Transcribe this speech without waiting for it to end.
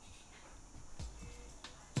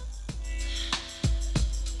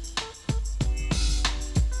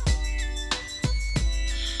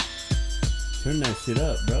Turn that shit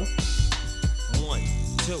up, bro. 1,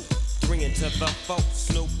 2, 3 into the 4.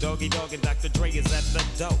 Snoop Doggy Dogg and Dr. Dre is at the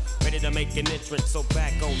door. Ready to make an entrance, so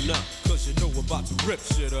back on up. Cause you know we're about to rip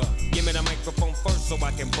shit up. Give me the microphone first so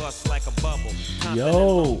I can bust like a bubble.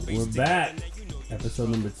 Yo, we're back.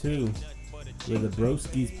 Episode number 2. We're the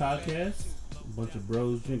Broskis podcast. A bunch of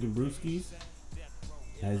bros drinking brewskis.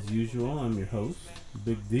 As usual, I'm your host,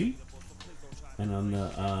 Big D. And on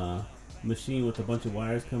the machine with a bunch of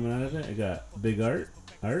wires coming out of it, I got Big Art.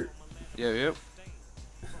 Art? Yep.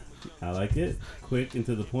 I like it. Quick and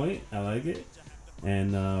to the point. I like it.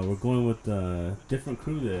 And we're going with a different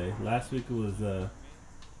crew today. Last week it was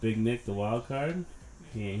Big Nick, the wild card.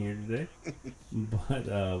 He ain't here today.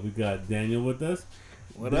 But we got Daniel with us.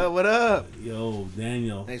 What up? Yo,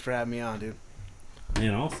 Daniel. Thanks for having me on, dude.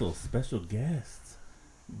 And also special guests.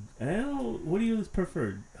 What do you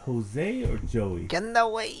prefer, Jose or Joey? Get in the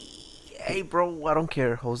way. Hey, bro, I don't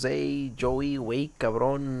care. Jose, Joey, Wake,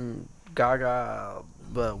 Cabron, Gaga,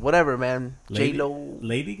 but whatever, man. J-Lo.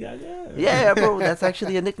 Lady Gaga? Yeah, bro, that's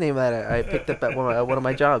actually a nickname that I picked up at one of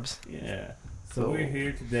my jobs. Yeah. So we're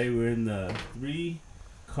here today. We're in the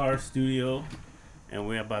 3-car studio, and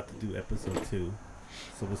we're about to do episode 2.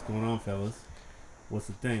 So what's going on, fellas? What's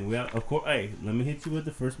the thing? We have, of course. Hey, let me hit you with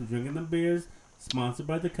the first. We're drinking the beers, sponsored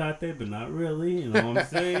by Tecate, but not really. You know what I'm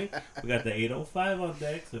saying? We got the 805 on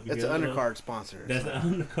deck. So if you It's an undercard sponsor. That's an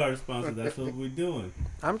undercard sponsor. That's what we're doing.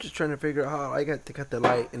 I'm just trying to figure out how I got the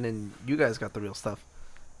light, and then you guys got the real stuff.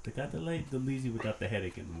 Tecate Light leaves you without the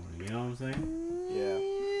headache in the morning. You know what I'm saying?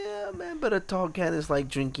 Yeah, man. But a tall can is like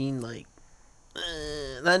drinking, like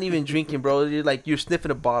not even drinking, bro. You're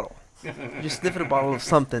sniffing a bottle. You're sniffing a bottle of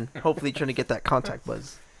something. Hopefully, trying to get that contact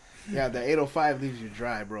buzz. Yeah, the 805 leaves you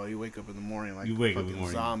dry, bro. You wake up in the morning like a fucking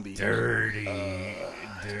zombie. Dirty. I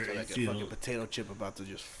feel like a fucking potato chip about to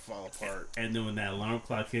just fall apart. And then when that alarm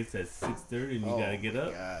clock hits at 6:30 and you gotta get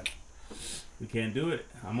up, God. we can't do it.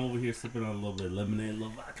 I'm over here sipping on a little bit of lemonade, a little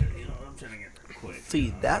vodka. You know, I'm trying to get there quick.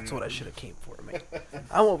 See, that's what I should have came for, man.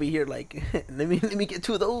 I'm over here like, let me get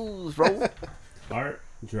 2 of those, bro. Art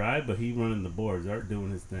dry, but he running the boards. Art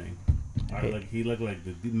doing his thing. Art he looked like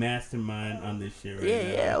the mastermind on this shit right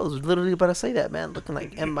now. Yeah, I was literally about to say that, man. Looking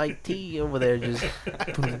like MIT over there, just.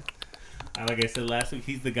 Like I said last week,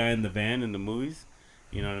 he's the guy in the van in the movies.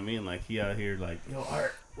 You know what I mean? Like he out here like, yo,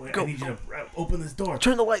 Art, wait, I need you to open this door.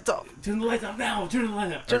 Turn the lights off. Turn the lights off now. Turn the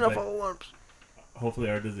lights off. Turn off all alarms. Hopefully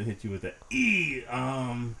Art doesn't hit you with the E.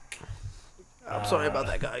 I'm sorry about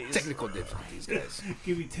that, guys. Technical difficulties, guys.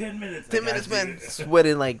 Give me 10 minutes. 10 minutes, man.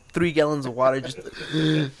 Sweating like 3 gallons of water. Just.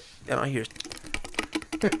 And I hear.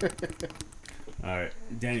 All right,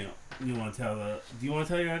 Daniel. Do you want to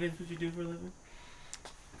tell your audience what you do for a living?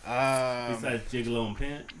 Besides Gigolo and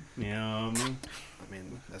Pimp, you know what I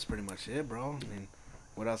mean, that's pretty much it, bro. I mean,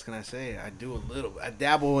 what else can I say? I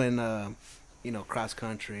dabble in, cross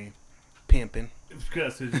country, pimping. No,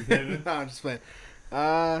 I'm just playing.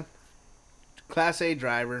 Class A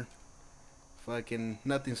driver. Fucking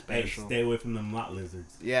nothing special. Hey, stay away from them lot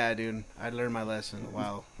lizards. Yeah, dude. I learned my lesson a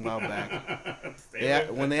while back. Yeah,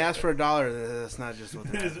 when they ask for $1, that's not just what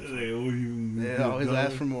they ask for. They always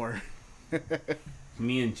ask for more.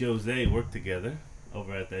 Me and Jose work together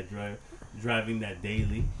over at that driving that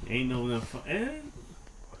daily. Ain't no enough fun.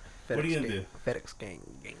 What are you gonna do? FedEx gang,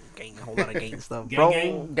 a whole lot of gang stuff, Gang, bro.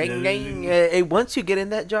 Gang. Hey, once you get in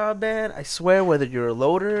that job, man, I swear, whether you're a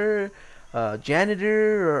loader,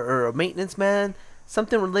 janitor, or a maintenance man,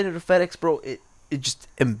 something related to FedEx, bro, it just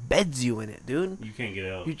embeds you in it, dude. You can't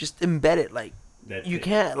get out. You just embed it, like you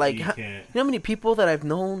can't. Like, you know how many people that I've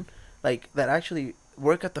known, like that actually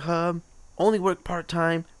work at the hub, only work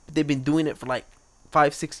part-time, but they've been doing it for like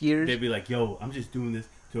 5-6 years. They'd be like, yo, I'm just doing this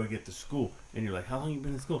till I get to school. And you're like, how long you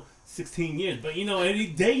been in school? 16 years. But any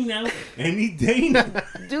day now.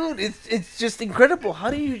 Dude, it's just incredible. How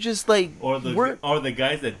do you just like work? Or the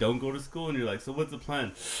guys that don't go to school and you're like, so what's the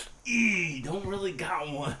plan? Don't really got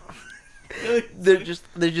one. They're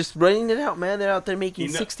just running it out, man. They're out there making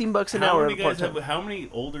 $16 an hour. How many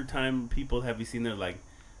older time people have you seen? They're like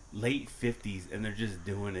late 50s and they're just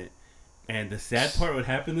doing it. And the sad part, what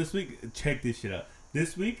happened this week, check this shit out.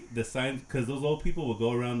 This week, the signs, because those old people will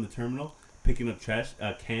go around the terminal picking up trash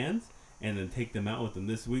cans and then take them out with them.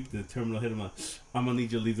 This week, the terminal hit them like, I'm going to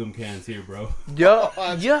need you to leave them cans here, bro. Yeah.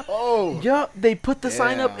 They put the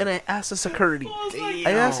sign up and I asked the security.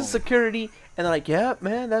 And they're like, yeah,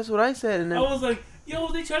 man, that's what I said. And then, I was like, yo,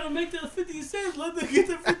 they trying to make that 50 cents. Let them get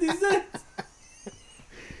their 50 cents.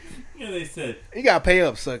 Yeah, they said, you got to pay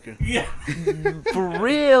up, sucker. Yeah. For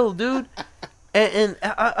real, dude. And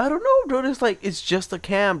I don't know, dude. It's like, it's just a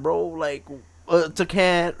can, bro. Like, it's a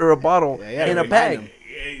can or a bottle in a bag.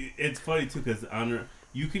 it's funny too because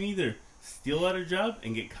you can either steal at a job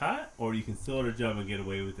and get caught, or you can steal at a job and get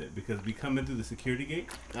away with it because we come in through the security gate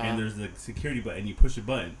and there's a security button. You push a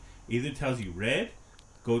button, either it tells you red,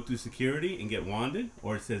 go through security and get wanded,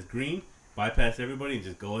 or it says green, bypass everybody and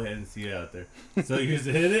just go ahead and see it out there. So you just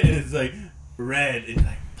hit it and it's like red and you're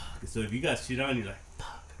like fuck. So if you got shit on, you're like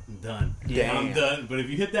fuck, I'm done. Yeah, I'm done. But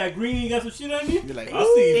if you hit that green and you got some shit on you, you're like I'll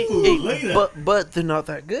see you later. But they're not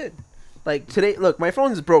that good. Like today, look, my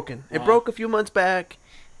phone is broken. It broke a few months back.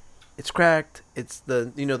 It's cracked. It's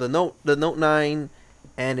the Note 9,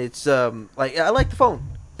 and it's like I like the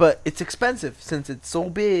phone, but it's expensive since it's so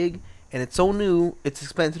big and it's so new. It's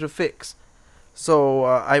expensive to fix. So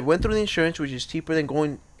I went through the insurance, which is cheaper than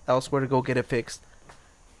going elsewhere to go get it fixed.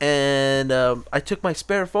 And I took my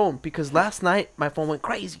spare phone because last night my phone went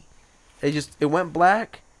crazy. It went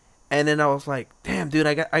black, and then I was like, damn, dude,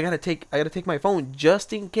 I gotta take my phone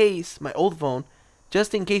just in case my old phone.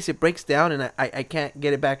 Just in case it breaks down and I can't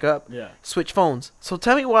get it back up. Yeah. Switch phones. So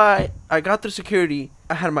tell me why I got through security.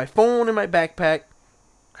 I had my phone in my backpack.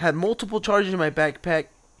 Had multiple chargers in my backpack.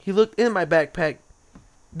 He looked in my backpack.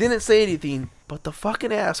 Didn't say anything. But the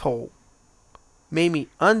fucking asshole made me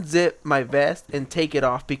unzip my vest and take it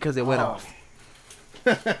off because it went off.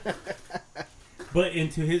 But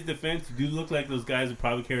into his defense, you do look like those guys who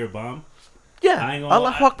probably carry a bomb. Yeah.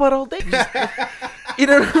 Allah Akbar all day. You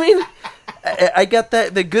know what I mean? I got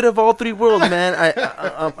the good of all three worlds, man.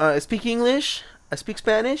 I speak English, I speak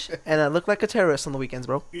Spanish, and I look like a terrorist on the weekends,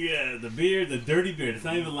 bro. Yeah, the beard, the dirty beard. It's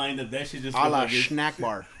not even lined up. That shit just a la like snack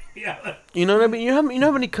bar. Yeah. You know what I mean? You know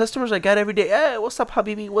how many customers I got every day? Hey, what's up,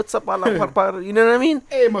 Habibi? What's up, Allah Akbar? You know what I mean?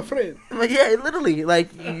 Hey, my friend. Like, yeah, literally. Like,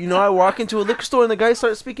 I walk into a liquor store and the guy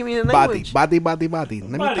starts speaking me in a language. Body. Let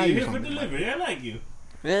me tell you here for something. delivery. I like you.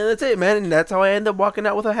 Yeah, that's it, man. And that's how I end up walking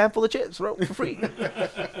out with a handful of chips, bro, for free.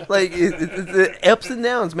 Like, it's the ups and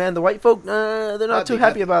downs, man. The white folk, they're not too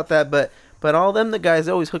happy about that. But all them, the guys,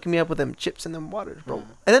 always hooking me up with them chips and them waters, bro.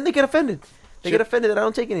 And then they get offended. They get offended that I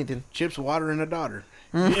don't take anything. Chips, water, and a daughter.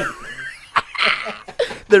 Yeah.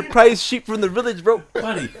 They're prize sheep from the village, bro.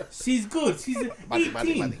 Buddy, she's good. She's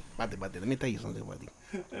 18. Buddy. Let me tell you something, buddy.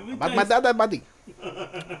 About my dad, buddy.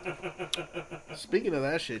 Speaking of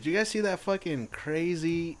that shit, did you guys see that fucking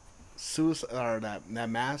crazy suicide or that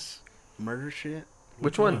mass murder shit?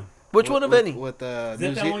 Which one? Which one of any? With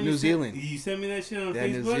New Zealand. You sent me that shit on that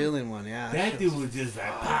Facebook? New Zealand one, yeah. That dude was just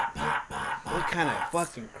like pop, pop, pop, pop. What kind of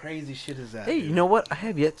fucking crazy shit is that? Hey, dude? you know what? I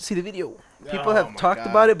have yet to see the video. People Oh have my talked God.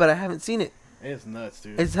 about it, but I haven't seen it. It's nuts,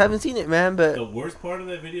 dude. I just haven't seen it, man. But The worst part of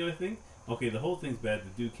that video, I think, okay, the whole thing's bad.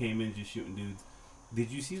 The dude came in just shooting dudes. Did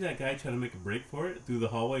you see that guy trying to make a break for it through the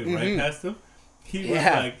hallway right past him? He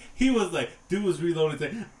was like, dude was reloading,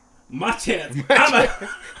 saying, "My chance,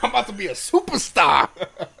 I'm about to be a superstar."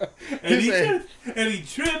 and he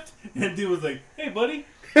tripped, and dude was like, "Hey, buddy."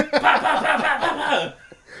 Bah, bah, bah, bah, bah, bah.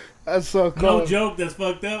 That's so cool. No joke, that's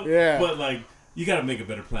fucked up. Yeah. But like, you gotta make a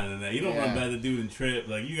better plan than that. You don't run by the dude and trip.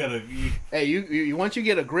 Like you gotta. Hey, you once you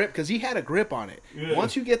get a grip, because he had a grip on it. Yeah.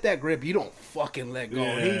 Once you get that grip, you don't fucking let go.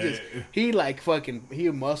 Yeah. He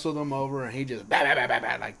muscled him over and he just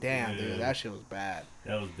like damn, dude, that shit was bad.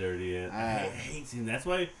 That was dirty. Yeah. I hate seeing. That's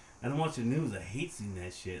why I don't watch the news. I hate seeing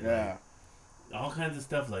that shit. Yeah. Like, all kinds of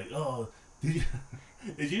stuff. Like, oh,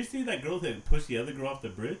 did you see that girl that pushed the other girl off the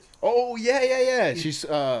bridge? Oh yeah.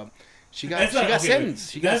 She got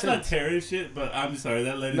sentenced. That's not terrorist shit, but I'm sorry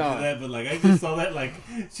that led into that. But like, I just saw that. Like,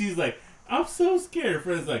 she's like, I'm so scared.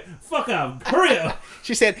 Friends like, fuck off, hurry up.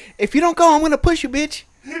 She said, "If you don't go, I'm gonna push you, bitch."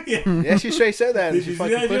 Yeah, Yeah, she straight said that. Did She you see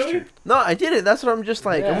fucking that, pushed Joey? her. no, I didn't. That's what I'm just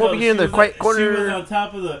like. Yeah. I'm over here in the quiet corner. She was on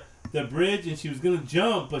top of the bridge, and she was gonna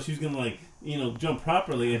jump, but she was gonna like jump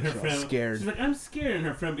properly. And her friend scared. She's like, I'm scared, and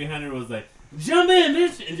her friend behind her was like, jump in,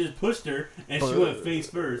 bitch, and just pushed her, and she went face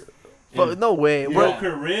first. But no way. Broke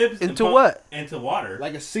her ribs. Into what? Into water.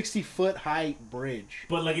 Like a 60-foot high bridge.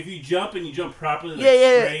 But like if you jump and you jump properly, like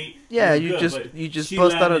straight, yeah. you're You good. just She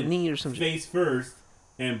bust out a landed knee or some shit. face first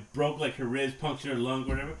and broke like her ribs, punctured her lung,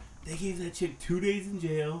 whatever. They gave that chick 2 days in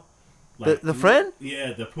jail. Like, The friend?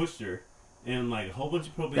 Yeah, the pushed her. And like a whole bunch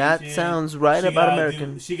of probation. That sounds right about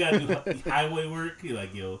American. She got to do highway work. You're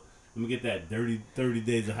like, yo, let me get that dirty 30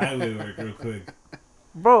 days of highway work real quick.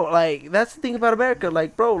 Bro, like, that's the thing about America.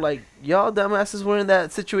 Like, bro, like, y'all dumbasses were in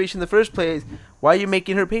that situation in the first place. Why are you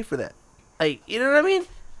making her pay for that? Like, you know what I mean?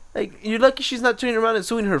 Like, you're lucky she's not turning around and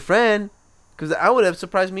suing her friend. Because I would have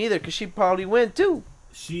surprised me either, because she probably went, too.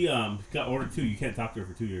 She got ordered too. You can't talk to her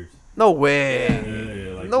for 2 years. No way.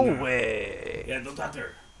 Yeah, like, No nah. way. Yeah, don't talk to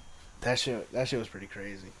her. That shit was pretty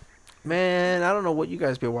crazy. Man, I don't know what you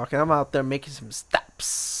guys be walking. I'm out there making some stops.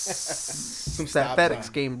 Some stop FedEx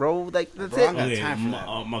sign. game, bro. Like that's Bro, it. I'm got Okay, time for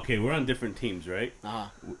that. okay, we're on different teams, right? Uh-huh.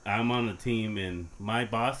 I'm on a team, and my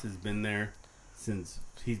boss has been there since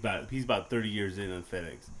he's about 30 years in on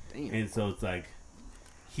FedEx, Damn. and so it's like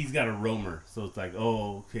he's got a roamer. So it's like,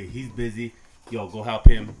 oh, okay, he's busy. Yo, go help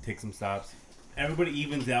him. Take some stops. Everybody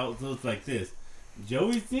evens out, so it's like this.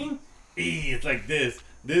 Joey's team, it's like this.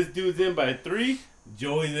 This dude's in by 3.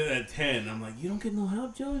 Joey's in at 10. I'm like, you don't get no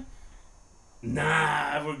help, Joey?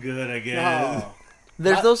 Nah, we're good, I guess. No.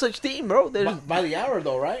 There's no such thing, bro. There's By the hour,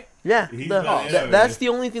 though, right? yeah. He's the- by the hour, that's yeah. the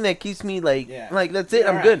only thing that keeps me like Yeah. that's it. I'm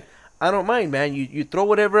Alright. good. I don't mind, man. You throw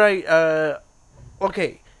whatever I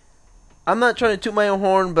okay. I'm not trying to toot my own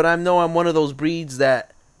horn, but I know I'm one of those breeds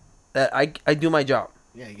that I do my job.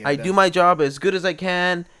 Yeah, you get I it do done. my job as good as I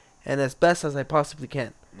can and as best as I possibly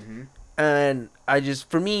can. Mhm. And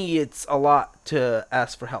for me, it's a lot to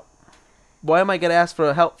ask for help. Why am I gonna ask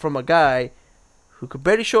for help from a guy who could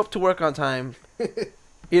barely show up to work on time?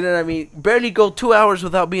 You know what I mean? Barely go 2 hours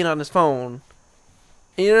without being on his phone.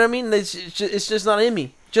 You know what I mean? It's just not in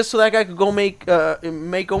me. Just so that guy could go make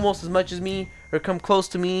almost as much as me or come close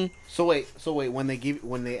to me. So wait, when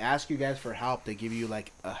they ask you guys for help, they give you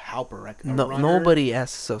like a helper, right? A No, runner? nobody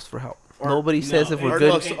asks us for help. Or- Nobody says if we're Or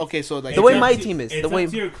good. no, so- okay, so like The way It's my up to- team is, It's the up way-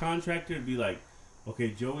 to your contractor to be like, okay,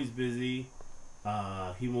 Joey's busy.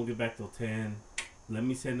 He won't get back till 10. Let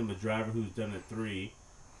me send him a driver who's done at 3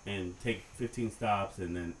 and take 15 stops,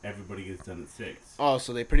 and then everybody gets done at 6. oh,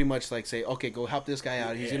 so they pretty much like say, okay, go help this guy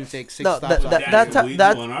out. He's Yeah. gonna take 6 No, stops. that- off. that's what we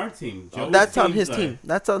that- do on our team. Joey's That's on team's his like- team.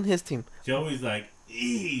 That's on his team. Joey's like,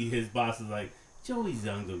 his boss is like, Joey's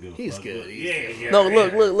young, don't give a He's fuck. good, But he's yeah, good. yeah, No, yeah.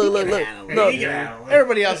 look. No,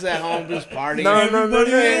 Everybody else is at home just partying. No. Everybody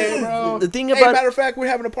Hey, is. bro. The thing Hey, about matter of fact, we're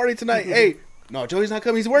having a party tonight. Hey, no, Joey's not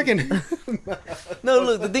coming. He's working.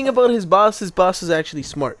 the thing about his boss is actually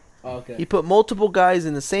smart. Okay. He put multiple guys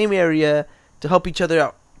in the same area to help each other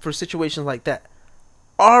out for situations like that.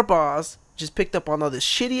 Our boss just picked up on all the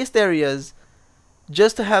shittiest areas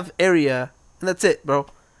just to have area, and that's it, bro.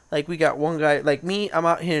 Like, we got one guy, like me, I'm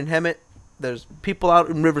out here in Hemet. There's people out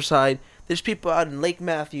in Riverside. There's people out in Lake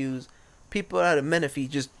Matthews. People out in Menifee.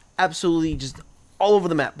 Just absolutely just all over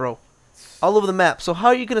the map, bro. All over the map. So how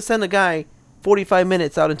are you going to send a guy 45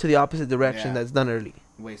 minutes out into the opposite direction Yeah. that's done early?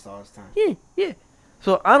 Waste all his time. Yeah.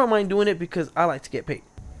 So I don't mind doing it because I like to get paid.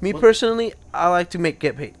 Me What- personally, I like to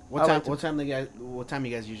get paid. What I time? like to- What time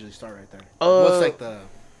you guys usually start right there? Uh, What's like the?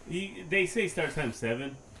 They say start time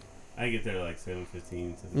 7. I get there like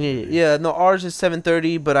 7:15. Yeah. No, ours is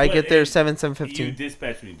 7:30, but I But get there it- 7:15. You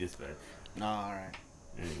dispatch when you dispatch. No, all right.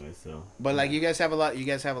 Anyway, so. But like you guys have a lot. You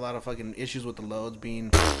guys have a lot of fucking issues with the loads being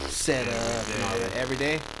set up and all that every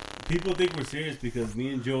day. People think we're serious because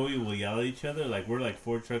me and Joey will yell at each other. Like, we're like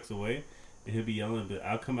 4 trucks away. And he'll be yelling, but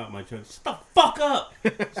I'll come out my truck. Shut the fuck up!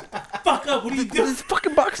 Shut the fuck up! What are you doing? This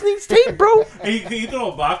fucking box needs tape, bro. And he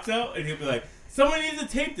throw a box out, and he'll be like, someone needs to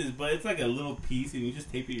tape this. But it's like a little piece, and you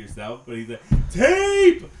just tape it yourself. But he's like,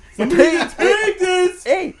 tape! Somebody needs to tape this!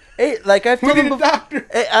 Hey, like I've We told him need a before. doctor.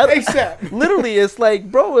 Hey, ASAP. Literally, it's like,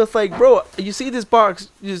 bro. You see this box?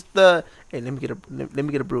 Just Hey, let me get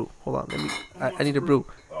a brew. Hold on. I need a brew.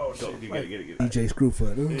 Oh, shit. Get it. DJ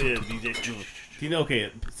Screwfoot. Yeah, DJ Screwfoot. Do you know,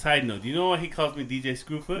 okay, side note, do you know why he calls me DJ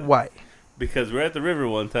Screwfoot? Why? Because we're at the river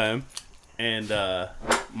one time, and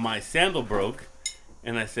my sandal broke,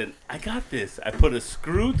 and I said, I got this. I put a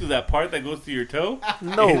screw through that part that goes through your toe.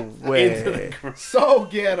 No into the way. ground. So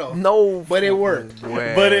ghetto. No, But it worked.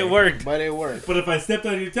 way. But it worked. But it worked. But if I stepped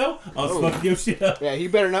on your toe, I was fucking your shit up. Yeah, you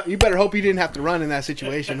better hope you didn't have to run in that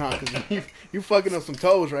situation, huh? Because you fucking up some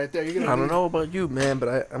toes right there. You're gonna I don't know about you, man,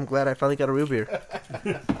 but I'm glad I finally got a real beer.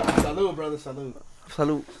 Salud, brother. Salud.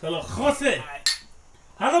 Salud. Hello, Jose.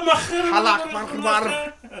 Hello,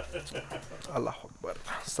 Allahu Akbar.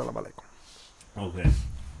 Salam alaikum. Okay,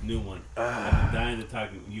 new one. I'm dying to talk.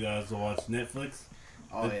 You guys will watch Netflix.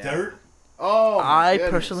 Oh, The yeah. Dirt. Oh, my I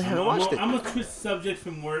goodness. personally haven't watched it. I'm gonna twist subject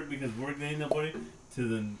from work because work ain't nobody.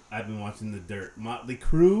 I've been watching The Dirt. Motley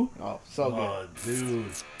Crue. Oh, so good. Oh, dude.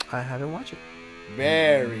 I haven't watched it.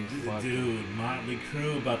 Very fucking. Dude, Motley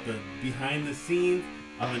Crue about the behind the scenes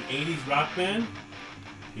of an 80s rock band.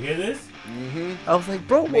 You hear this? Mm-hmm. I was like,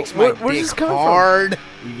 bro, Makes my where's dick this coming hard.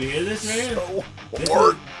 You hear this right here? So This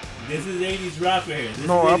hard. This is 80s rock right here. This from?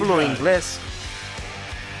 No, is 80s hablo rock. inglés.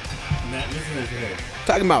 Now, listen to this right here.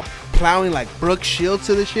 Talking about plowing like Brooke Shields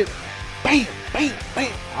to the shit. Bam, bam,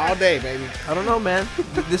 bam. All day, baby. I don't know, man.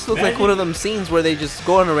 This looks like one of them scenes where they just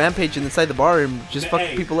go on a rampage inside the bar and just fuck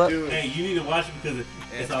Hey, people up. dude. Hey, you need to watch it because it's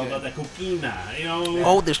It's all good. about that cocaine, you know?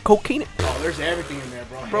 Oh, there's cocaine. Oh, there's everything in there,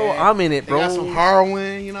 bro. Bro, Hey, I'm in it, They got some bro.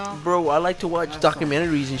 heroin, you know. Bro, I like to watch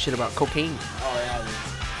documentaries and shit about cocaine. Oh yeah, dude.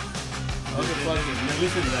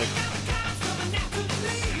 Listen, like,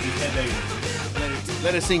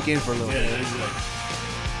 let it sink in for a little bit. it's like,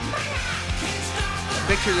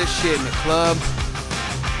 Picture this shit in the club.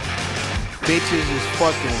 Bitches is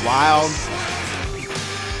fucking wild.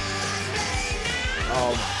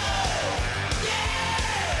 Oh my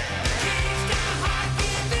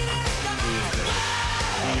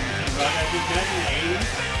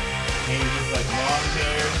and he's just like long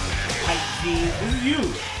hair, tight jeans. This is you.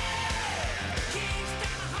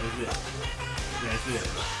 That's it.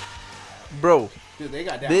 Bro, dude, they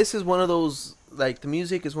got down. this is one of those, like, the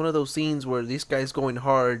music is one of those scenes where this guy's going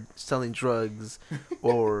hard selling drugs,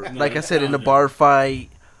 or like I said, in a bar fight,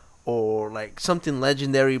 or like something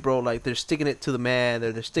legendary, bro. Like they're sticking it to the man,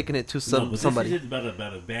 or they're sticking it to somebody. This is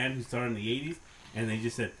about a band who started in the '80s, and they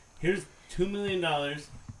just said, "Here's $2 million,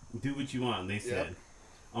 do what you want." And they said,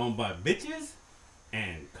 "I want to buy bitches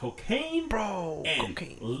and cocaine, Bro, and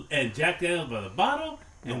cocaine. and Jack Daniels by the bottle."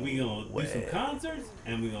 And we gonna do some concerts,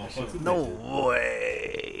 and we gonna fuck some bitches.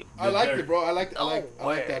 Way. I liked it, bro. I liked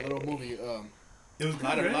that little movie. It was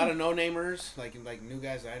good, a lot of no-namers, like new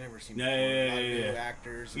guys that I never seen before. A lot of new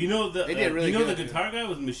actors. You know they did really good, the guitar guy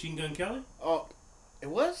was Machine Gun Kelly? Oh, it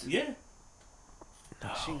was? Yeah.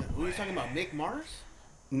 Machine Gun. Who are you talking about? Mick Mars?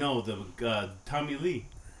 No, the Tommy Lee.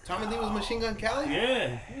 Tommy Lee was Machine Gun Kelly?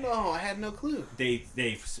 Yeah. No, I had no clue. They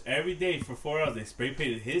every day for 4 hours they spray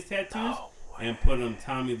painted his tattoos and put on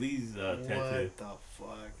Tommy Lee's tattoo. What the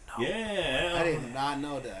fuck? Yeah. I did not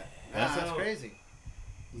know that. That's crazy.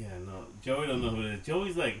 Yeah, no. Joey don't know who it is.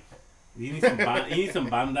 Joey's like, you need some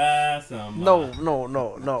banda, some... No.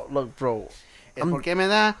 Look, bro. Es porque me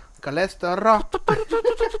da colesterol.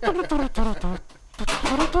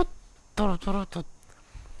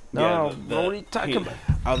 No, what are you talking about?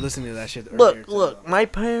 I was listening to that shit earlier. Look, my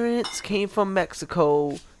parents came from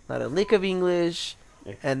Mexico, not a lick of English,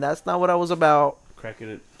 and that's not what I was about. Cracking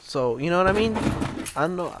it. So, you know what I mean? I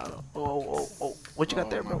know. Oh. What you got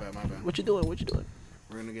there, bro? My bad. What you doing?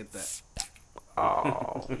 We're gonna get that.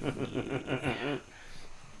 Oh.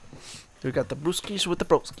 We got the brewskis with the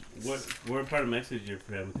broskis. What part of Mexico is your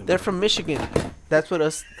family? They're from Michigan. That's what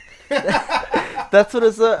us... That's what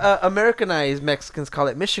us Americanized Mexicans call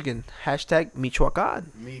it. Michigan. Hashtag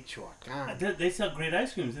Michoacan. Michoacan. They sell great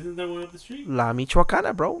ice creams. Isn't there one up the street? La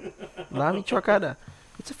Michoacana, bro. La Michoacana.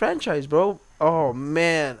 It's a franchise, bro. Oh,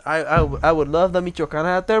 man. I would love the Michoacana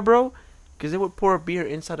out there, bro. Because they would pour a beer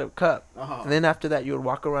inside a cup. Uh-huh. And then after that, you would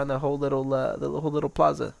walk around the whole little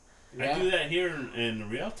plaza. I do that here in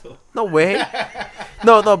Rialto. No way.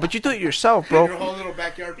 No, but you do it yourself, bro. Your whole little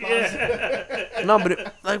backyard plaza. No,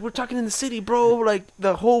 but like we're talking in the city, bro. Like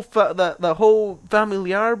the whole the whole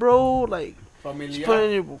familiar, bro. Like just put it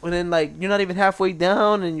in your, and then like you're not even halfway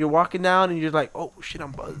down, and you're walking down, and you're like, oh shit,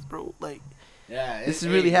 I'm buzzed, bro. Like, yeah, this is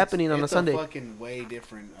really happening on a Sunday. It's a fucking way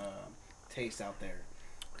different taste out there.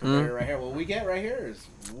 Right here, what we get right here is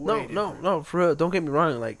way different. No, for real. Don't get me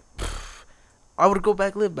wrong. Like, I would go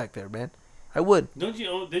live back there, man. I would. Didn't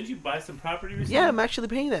you buy some property recently? Yeah, I'm actually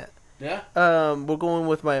paying that. Yeah. We're going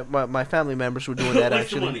with my family members. We're doing that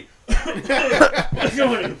actually. What's your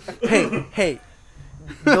money? Hey,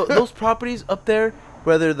 those properties up there,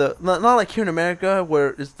 whether not like here in America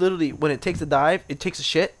where it's literally when it takes a dive, it takes a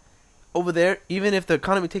shit. Over there, even if the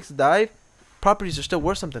economy takes a dive, properties are still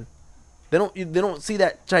worth something. They don't see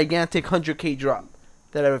that gigantic 100K drop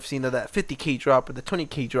that I've seen, of that 50K drop or the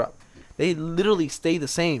 20K drop. They literally stay the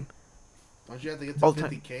same. Don't you have to get to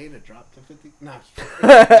 50K to drop to 50? No.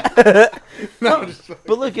 No,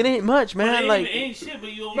 but look, it ain't much, man. Well, it like ain't shit,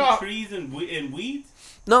 but you own trees and weeds.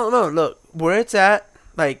 No. Look, where it's at,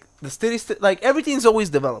 like the city, like everything's always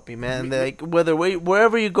developing, man. Like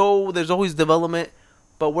wherever you go, there's always development.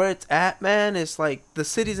 But where it's at, man, it's like the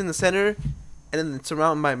city's in the center, and then it's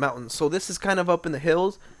surrounded by mountains. So this is kind of up in the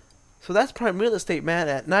hills. So that's prime real estate, man.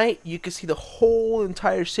 At night, you can see the whole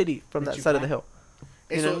entire city from that side of the hill.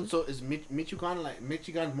 Hey, so is Michoacan like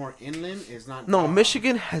Michigan's more inland? Is not. No,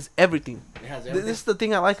 Michigan has everything. It has everything. This is the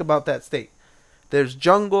thing I like about that state. There's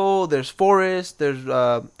jungle, there's forest,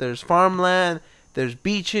 there's farmland, there's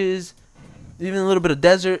beaches, even a little bit of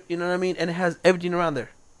desert. You know what I mean? And it has everything around there.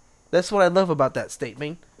 That's what I love about that state,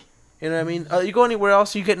 man. You know what I mean? You go anywhere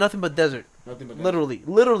else, you get nothing but desert. Nothing but desert.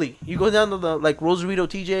 Literally. You go down to the like Rosarito,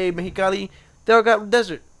 TJ, Mexicali, they all got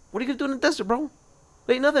desert. What are you gonna do in the desert, bro?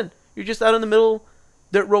 There ain't nothing. You're just out in the middle,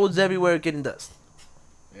 dirt roads everywhere, getting dust.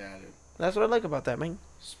 Yeah, dude. That's what I like about that, man.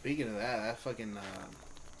 Speaking of that fucking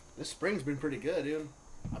this spring's been pretty good, dude.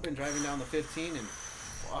 I've been driving down the 15 and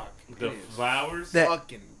fuck. The flowers.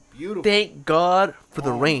 Fucking beautiful. Thank God for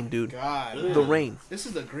the rain, dude. God, The rain. This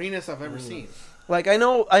is the greenest I've ever seen. Like I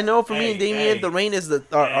know. For me and Damien, the rain is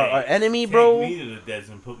our enemy, Take bro. me to the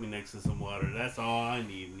desert and put me next to some water. That's all I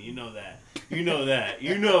need. You know that. You know that.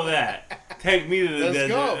 You know that. Take me to the Let's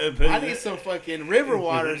desert. go. I need some fucking river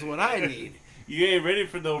water is what I need. You ain't ready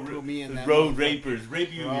for no me in that road motherfucker. rapers.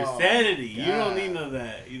 Rape you of your Oh, sanity. God. You don't need none of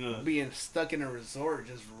that. You know. Being stuck in a resort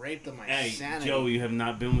just raped of my Hey, sanity. Joe, you have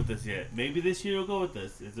not been with us yet. Maybe this year you'll go with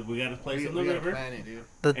us. We got a place on the we gotta river. plan it, dude.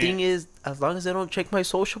 The thing is, as long as I don't check my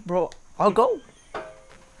social, bro, I'll go.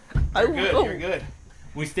 I will Good, go. you're good.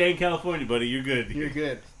 We stay in California, buddy. You're good. You're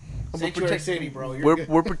good. I'm Sanctuary protect- City, bro. You're We're good.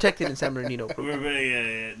 we're protected in San Bernardino, bro. We're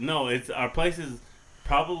very, no, it's our place is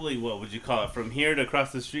probably what would you call it? From here to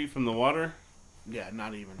across the street from the water? Yeah,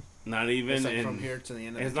 not even. Not even. It's like and from here to the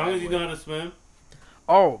end of as the long as you know driveway. how to swim.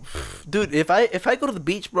 Oh, dude, if I go to the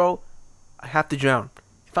beach, bro, I have to drown.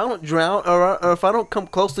 If I don't drown or if I don't come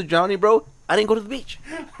close to drowning, bro, I didn't go to the beach.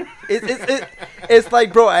 It's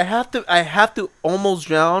like, bro, I have to almost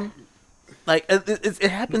drown. Like it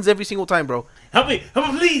happens every single time, bro. Help me,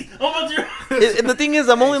 please! I'm about to. And the thing is,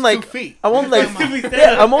 I'm only It's like 2 feet. I'm only like It's 2 feet yeah,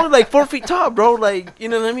 down. I'm only like 4 feet tall, bro. Like, you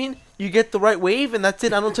know what I mean? You get the right wave, and that's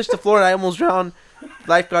it. I don't touch the floor, and I almost drown.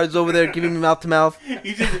 Lifeguards over there giving me mouth to mouth.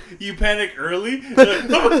 You panic early.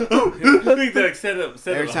 Like, set up.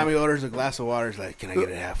 Every time he orders a glass of water, he's like, "Can I get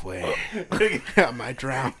it halfway? I might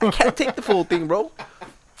drown." Can't take the full thing, bro.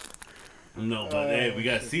 No, but hey, we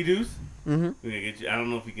got Sea-Doos. Mm-hmm. We gotta get you. I don't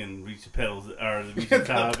know if you can reach the pedals or reach the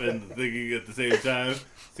top and the thing at the same time.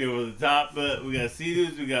 See over the top, but we got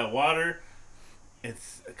Sea-Doos. We got water.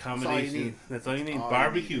 It's a combination. need. That's all you need. All you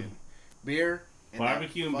Barbecue. need. Beer. And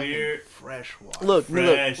Barbecue that and fucking beer. Fresh water. Look,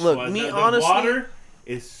 Fresh. look. Me The honestly, water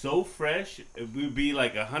is so fresh. It would be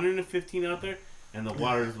like 115 out there, and the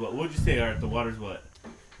water is what? What'd you say, Art? The water's what?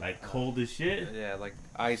 Like cold as shit. Yeah, like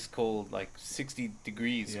ice cold, like 60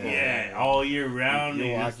 degrees. Yeah. cold. Yeah, all year round. You're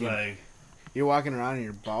You're just walking. like, You're walking around and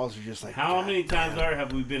your balls are just like. how God many times damn.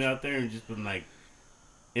 have we been out there and just been like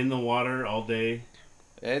in the water all day?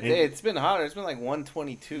 It's been hotter. It's been like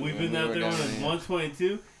 122. We've when been we out were there down when it's there.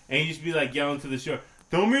 122, and you just be like yelling to the shore,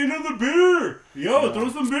 "Throw me another beer! Yo, throw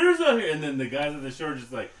some beers out here!" And then the guys at the shore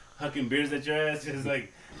just like hucking beers at your ass, just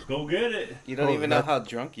like, go get it. You don't Oh, even know that- how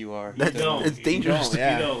drunk you are. You That- don't. it's You dangerous. don't,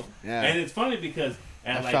 Yeah. You don't. Yeah. And it's funny because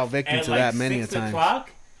at I like, fell victim at to like that many a 6 times.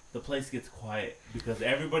 o'clock, the place gets quiet because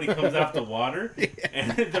everybody comes off the water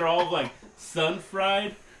and they're all like sun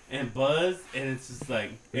fried and buzzed, and it's just like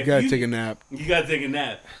You if gotta take a nap. You gotta take a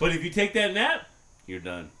nap. But if you take that nap, you're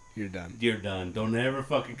done. You're done. You're done. Don't ever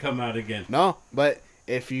fucking come out again. No, but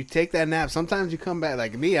if you take that nap, sometimes you come back.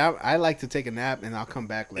 Like me, I like to take a nap and I'll come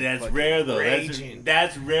back like That's fucking rare though. raging.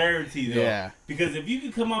 That's rarity though. Yeah. Because if you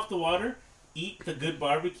can come off the water, eat the good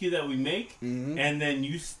barbecue that we make, Mhm. and then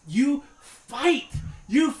you fight.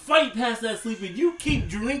 You fight past that sleep and you keep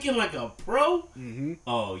drinking like a pro. Mm-hmm.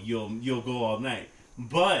 Oh, you'll go all night.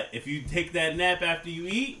 But if you take that nap after you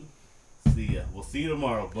eat, see ya. We'll see you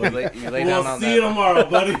tomorrow, buddy. You lay down We'll on see that. you tomorrow,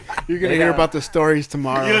 buddy. You're gonna Lay hear down. about the stories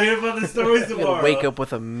tomorrow. You'll hear about the stories I'm tomorrow. gonna wake up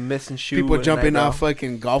with a missing shoe. People and jumping eyebrow. off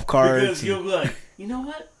fucking golf carts. Because you'll be like, you know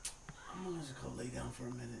what? I'm gonna just go lay down for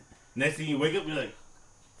a minute. Next thing you wake up, you're like,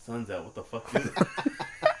 sun's out. What the fuck is it?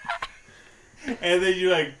 And then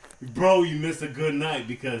you're like, bro, you missed a good night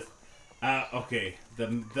because, okay,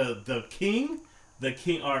 the king,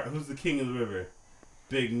 Art, who's the king of the river?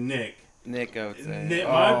 Big Nick. Nick, I would say. Nick,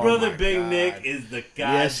 my Oh brother my Big God. Nick is the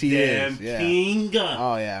goddamn Yes, he is, yeah. king.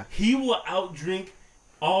 Oh yeah. He will outdrink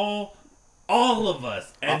all of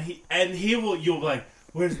us, and he will. You'll be like,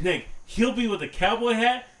 "Where's Nick?" He'll be with a cowboy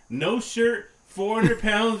hat, no shirt, 400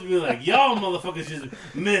 pounds. Be like, "Y'all motherfuckers just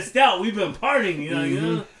missed out. We've been partying, you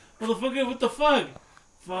know, motherfucker. What the fuck?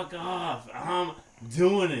 Fuck off. I'm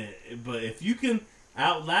doing it." But if you can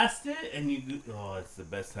outlast it, and it's the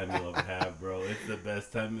best time you'll ever have, bro. It's the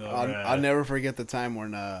best time you'll ever have. I'll never forget the time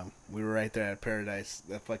when we were right there at Paradise.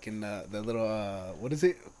 The fucking the little what is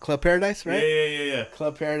it? Club Paradise, right? Yeah.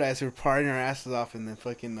 Club Paradise. We were partying our asses off, and then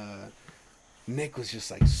fucking Nick was just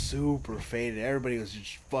like super faded. Everybody was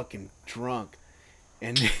just fucking drunk,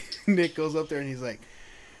 and Nick goes up there and he's like,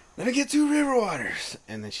 "Let me get 2 river waters."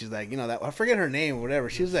 And then she's like, that I forget her name or whatever.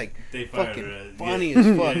 She was like They fired fucking her. funny Yeah. as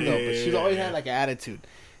fuck Yeah, though, yeah, but she's yeah, always yeah. had like an attitude.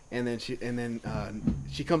 And then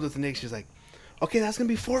she comes up to Nick. She's like, "Okay, that's gonna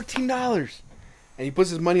be $14." And he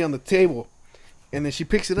puts his money on the table, and then she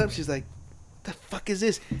picks it up. She's like, "The fuck is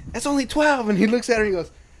this? That's only 12." And he looks at her and he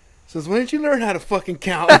goes, "Says, when did you learn how to fucking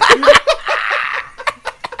count?"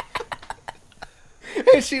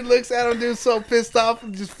 And she looks at him, dude, so pissed off,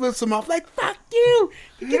 and just flips him off like, "Fuck you!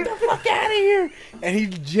 Get the fuck out of here!" And he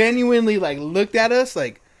genuinely like looked at us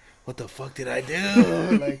like, what the fuck did I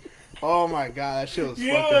do? Like, oh my god, that shit was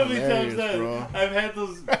You know fucking how many hilarious, times bro. I've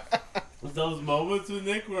had those moments with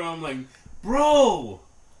Nick where I'm like, bro,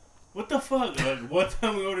 what the fuck? Like, one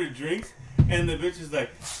time we ordered drinks, and the bitch is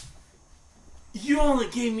like, you only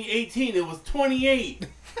gave me 18. It was 28.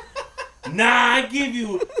 Nah, I give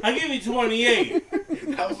you 28.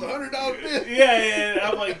 That was $100 bill. Yeah.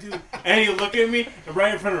 I'm like, dude. And he look at me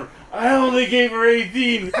right in front of her. I only gave her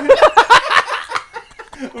 18.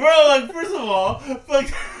 Bro, like, first of all,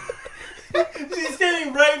 like, she's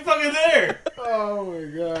standing right fucking there. Oh my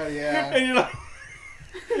god, yeah. And you're like,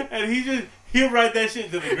 and he'll write that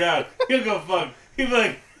shit to the ground. He'll go fuck. He'll be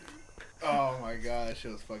like, Oh my god, that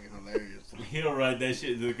shit was fucking hilarious. he'll write that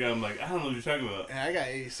shit to the ground. I'm like, I don't know what you're talking about. And I got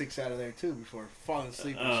 86 out of there too before falling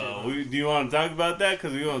asleep and shit. Do you want to talk about that?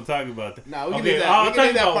 Because we want to talk about that. Nah, we can Okay, leave that. I'll We can talk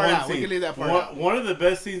leave that about part one out. We scene. can leave that part one, out. One of the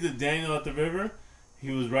best scenes of Daniel at the river,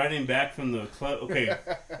 he was riding back from the club. Okay,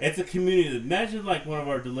 it's a community. Imagine like one of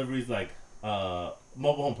our deliveries, like mobile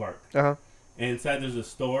home park. Uh-huh. And inside there's a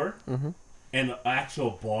store Mhm. and an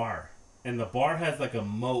actual bar. And the bar has like a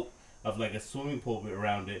moat of like a swimming pool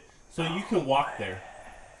around it. So you can walk there.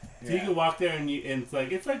 So you can walk there and it's like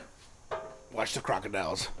Watch the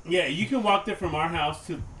crocodiles. yeah, you can walk there from our house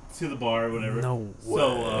to the bar or whatever. No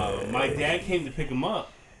So my dad came to pick him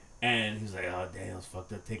up, and he was like, "Oh, Daniel's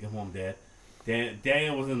fucked up. Take him home, Dad."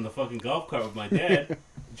 Daniel was in the fucking golf cart with my dad,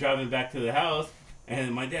 driving back to the house,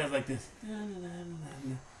 and my dad's like this.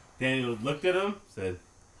 Daniel looked at him, said,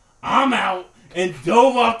 "I'm out," and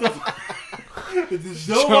dove off the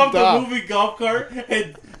Jumped off. moving golf cart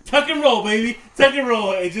and tuck and roll, baby, tuck and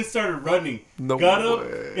roll, and just started running. No Got up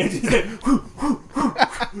way. and just said,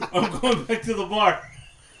 "I'm going back to the bar."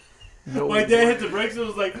 No My dad hit the brakes and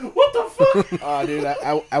was like, "What the fuck?" Oh, dude,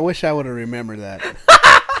 I wish I would have remembered that.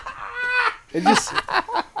 It just,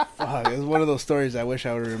 fuck, it was one of those stories I wish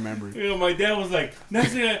I would have remembered. You know, my dad was like,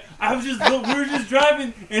 next thing we were just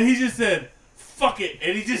driving, and he just said, "Fuck it,"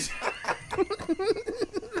 and he just.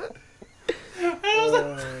 I was like,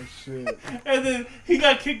 Oh shit! and then he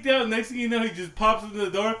got kicked out. Next thing you know, he just pops into the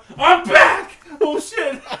door. I'm back. Oh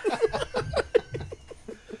shit!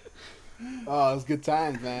 Oh, it was good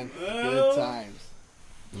times, man. Oh. Good times.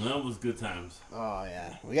 That was good times. Oh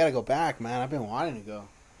yeah, we gotta go back, man. I've been wanting to go.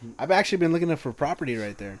 I've actually been looking up for property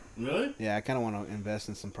right there. Really? Yeah, I kind of want to invest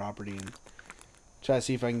in some property and try to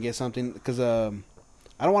see if I can get something. Cause I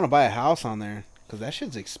don't want to buy a house on there, cause that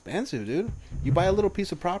shit's expensive, dude. You buy a little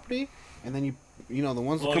piece of property, and then you know the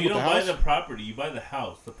ones that Well, come you with don't the buy house. the property. You buy the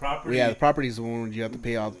house. The property. Yeah, the property's the one where you have to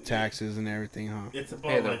pay all the taxes and everything, huh? It's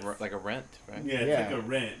Pay about like a rent, right? Yeah, it's Yeah. like a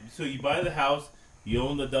rent. So you buy the house, you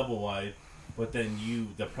own the double wide, but then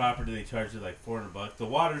the property they charge you like $400. The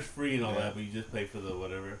water's free and all Yeah. that, but you just pay for the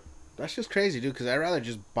whatever. That's just crazy, dude. Cause I'd rather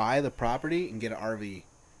just buy the property and get an RV,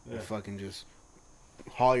 Yeah. and fucking just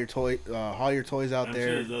haul your toys out I'm there.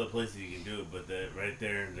 sure there's other places you can do it, but right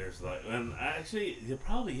there, there's like, and actually, it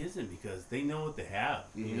probably isn't because they know what they have.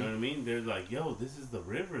 You know what I mean? They're like, yo, this is the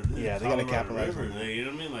river. This Yeah, is they gotta Colorado capitalize River. on that. You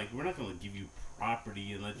know what I mean? Like, we're not gonna give you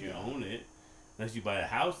property and let you own it unless you buy a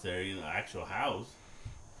house there, actual house.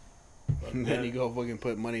 But And then you go fucking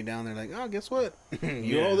put money down there, like, oh, guess what? You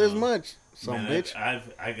Yeah, owe this no. much, some Man, bitch.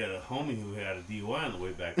 I got a homie who had a DUI on the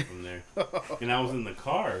way back from there, and I was in the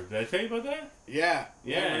car. Did I tell you about that? Yeah,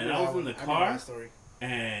 Yeah, and I was in the car,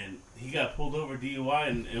 and he got pulled over DUI,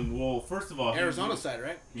 and well, first of all, side,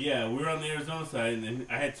 right? Yeah, we were on the Arizona side, and then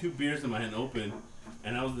I had 2 beers in my hand open,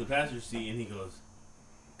 and I was in the passenger seat, and he goes,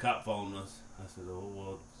 "Cop following us." I said, "Oh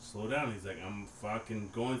well, slow down." He's like, "I'm fucking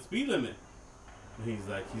going speed limit." And he's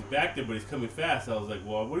like, he's back there, but he's coming fast. I was like,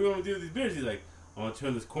 "Well, what do you want me to do with these beers?" He's like, "I want to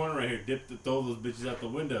turn this corner right here, throw those bitches out the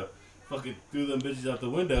window." Fucking threw them bitches out the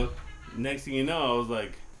window. Next thing you know, I was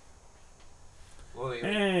like,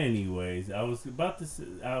 anyways, I was about to say,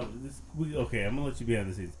 okay, I'm gonna let you be on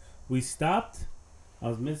the scenes. We stopped. I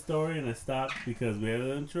was mid-story and I stopped because we had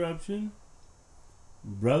an interruption.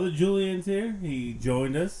 Brother Julian's here. He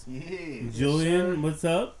joined us. Yeah. Julian, what's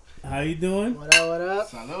up? How you doing? What up, what up?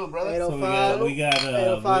 Salud, brother. So we got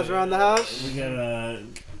 805's around the house. We got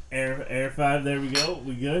Air 5. There we go.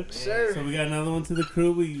 We good? Sir. So we got another one to the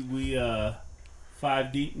crew. We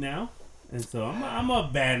 5 deep now, and so I'm gonna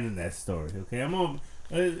abandon that story. Okay, I'm gonna.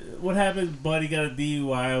 What happened? Buddy got a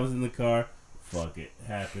DUI. I was in the car. Fuck it,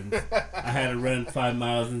 happens. I had to run 5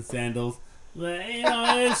 miles in sandals. But, you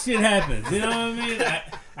know, this shit happens. You know what I mean?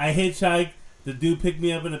 I hitchhiked. The dude picked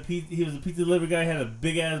me up in a pizza. He was a pizza delivery guy. Had a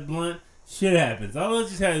big ass blunt. Shit happens. I'll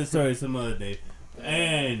let you tell the story some other day.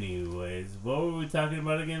 Anyways, what were we talking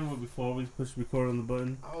about again before we push record on the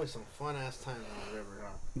button? Always some fun ass times on the river, huh?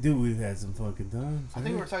 Dude, we've had some fucking times. I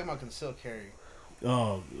think we were talking about concealed carry.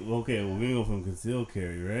 Oh, okay. We're gonna go from concealed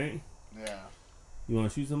carry, right? Yeah. You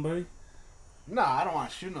want to shoot somebody? No, I don't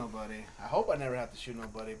want to shoot nobody. I hope I never have to shoot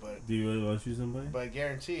nobody, but Do you really want to shoot somebody? I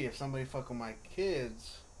guarantee if somebody fuck with my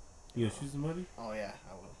kids, You gonna shoot somebody? oh yeah,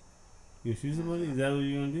 I will. You gonna shoot somebody? Is that what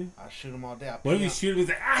you're gonna do? I'll shoot them all day. What if you shoot him? He's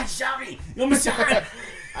like, ah, he shot me. You almost shot me.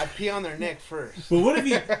 I pee on their neck first. But what if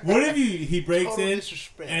he breaks Total in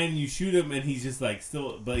disrespect. and you shoot him and he's just like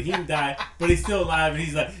still, but he didn't die, but he's still alive and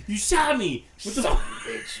he's like, you shot me. What the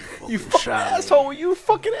fuck? You fucking asshole. You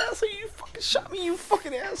fucking asshole. You fucking shot me. You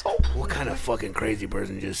fucking asshole. What kind of fucking crazy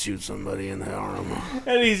person just shoots somebody in the arm?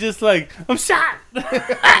 And he's just like, I'm shot.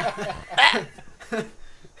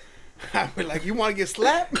 I'd be like, you want to get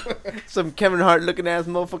slapped? Some Kevin Hart looking ass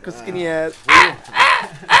motherfucker, skinny ass.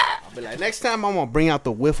 I'll be like, next time I'm gonna bring out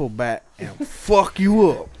the wiffle bat and fuck you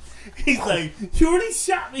up. He's like, you already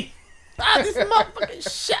shot me. Ah, this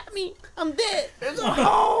motherfucker shot me. I'm dead. There's a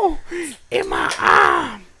hole in my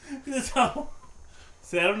arm. That's how.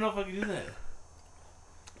 See, I don't know if I can do that.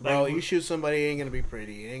 Bro, you shoot somebody, it ain't gonna be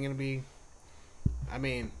pretty. It ain't gonna be. I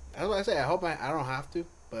mean, that's what I say. I hope I don't have to,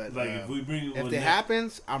 but Like if we bring, if it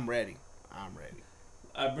happens, I'm ready. I'm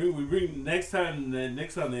ready. We bring next time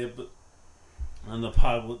on the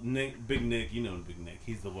pod with Big Nick. You know Big Nick.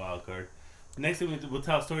 He's the wild card. Next time we'll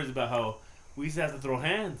tell stories about how we used to have to throw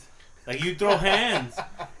hands. Like you throw hands,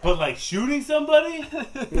 but like shooting somebody,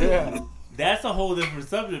 Yeah. that's a whole different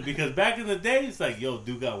subject. Because back in the day, it's like, yo,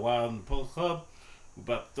 dude got wild in the post club. We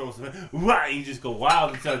about to throw some hands. Wow, you just go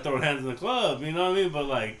wild and start throwing hands in the club. You know what I mean? But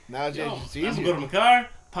like, Now it's yo, just I'm easier. gonna go to my car,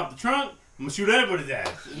 pop the trunk. I'm gonna shoot everybody's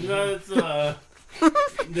ass. You know, it's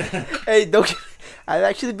Hey, don't get, I've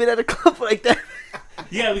actually been at a club like that.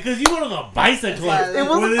 yeah, because you went on a bicycle. It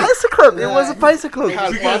was With a bicycle club. It was a bicycle Hey,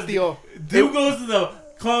 club. Because- patio. Dude goes to the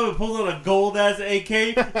club and pulls out a gold ass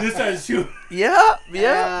AK. Just starts shooting. Yeah,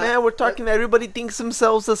 man. We're talking. Everybody thinks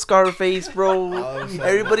themselves a Scarface, bro. Oh, so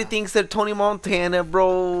Everybody thinks they're Tony Montana,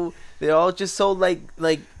 bro. They all just sold like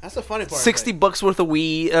That's the funny part. $60 worth of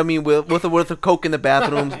weed. I mean, worth of coke in the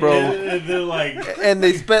bathrooms, bro. And they're like, And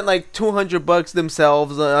they spent like $200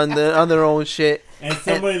 themselves on their own shit. and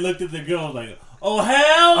somebody looked at the girl and was like, oh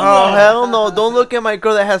hell no! Oh hell no! Don't look at my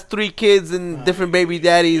girl that has 3 kids and different baby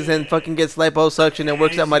daddies and fucking gets liposuction and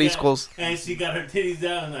works at Mariscos. And she got her titties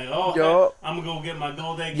out and like, oh, Yo. I'm gonna go get my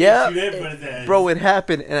gold AK. Yeah, Shoot everybody's ass. bro, it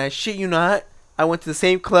happened, and I shit you not. I went to the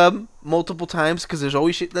same club multiple times because there's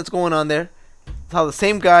always shit that's going on there. How the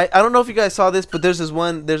same guy. I don't know if you guys saw this, but there's this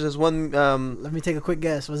one. Let me take a quick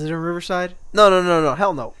guess. Was it in Riverside? No.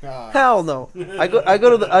 Hell no. Hell no. I go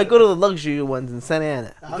to the luxury ones in Santa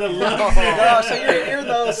Ana. The Oh, luxury. so you're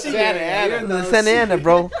the C. Santa Ana. You're The Santa Ana,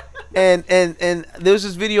 bro. And there's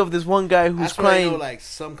this video of this one guy who's That's why I know crying. like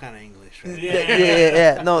some kind of English, right?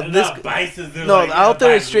 Yeah. No, They're this. not bices, they're No, like, out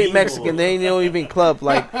there is straight bilingual. Mexican. They ain't no even club.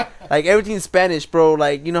 Like everything's Spanish, bro.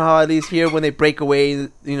 Like you know how at least here when they break away, you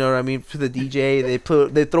know what I mean, to the DJ,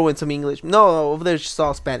 they throw in some English. No, over there it's just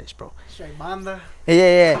all Spanish, bro. Straight banda.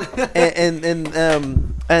 Yeah.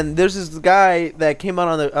 and there's this guy that came out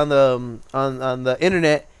on the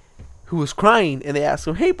internet who was crying, and they asked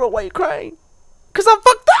him, "Hey, bro, why you crying?" "'Cause I'm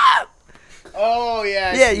fucked up." Oh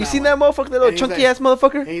yeah. Yeah, you seen that motherfucker, that little And he's chunky like- ass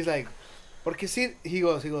motherfucker? And he's like, porque si, he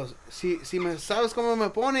goes, si me sabes cómo me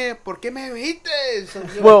pone, ¿por qué me viste?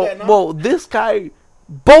 Something Well, like that, no? well, this guy,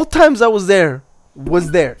 both times I was there,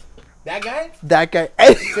 that guy.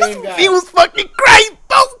 Same guy. He was fucking crying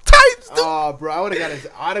both times, dude. Oh, bro, I would have got his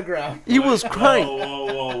autograph. He was crying.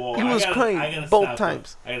 Whoa. He was crying I gotta both stop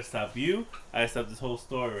times. I gotta stop you. I gotta stop this whole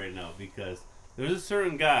story right now because there's a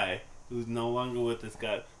certain guy who's no longer with this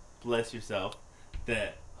guy. Bless yourself.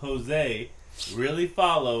 That Jose really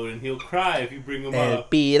followed, and he'll cry if you bring him El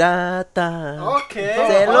up. pirata. Okay.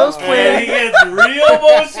 Se los And fue. he gets real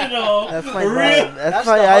emotional. That's my real. man. That's That's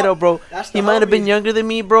my the idol, bro. That's the He might have been homie. younger than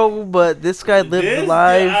me, bro, but this guy lived This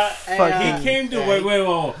life. guy- Fucking. He came to Yeah, work. he-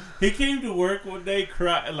 Wait. He came to work one day,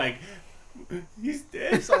 crying like he's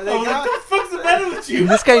dead. So they I was like, got- what the fuck's the matter with you?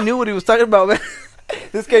 This guy knew what he was talking about, man.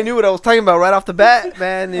 This guy knew what I was talking about right off the bat,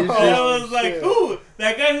 man. It was And I just- was like, shit. who?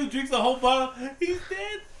 That guy who drinks a whole bottle? He's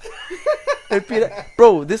dead.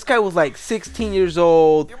 Bro, this guy was like 16 years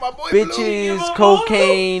old. You're my boy, Bitches, Blue.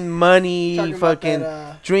 cocaine, money, Talking about fucking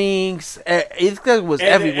that, drinks. This guy was And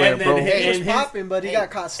everywhere, then bro. his- He was And his- popping, but he got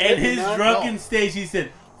caught slipping. In his man. drunken stage, he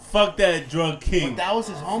said, fuck that drug king. But that was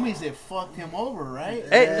his homies that fucked him over, right?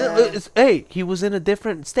 Hey, he was in a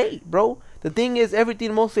different state, bro. The thing is,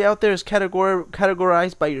 everything mostly out there is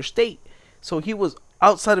categorized by your state. So he was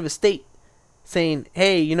outside of his state, saying,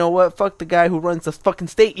 "Hey, you know what? Fuck the guy who runs the fucking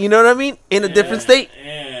state." You know what I mean? In a different state. Yeah,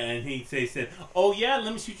 and he said, "Oh yeah,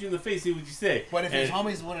 let me shoot you in the face. See what you say." But if his And-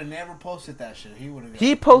 homies would have never posted that shit, he would have.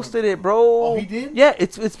 He posted it, bro. Oh, he did? Yeah,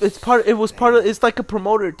 it's part. It was part of. It's like a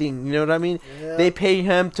promoter thing. You know what I mean? Yeah. They pay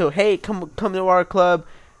him to, hey, come to our club,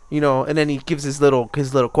 you know, and then he gives his little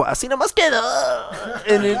quote, "Así nomás queda,"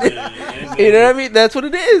 and then, you know what I mean? That's what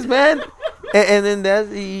it is, man. And then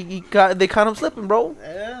they caught him slipping, bro.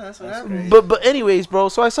 Yeah, that's what happened. But anyways, bro.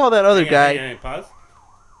 So I saw that other guy. Hang on, pause.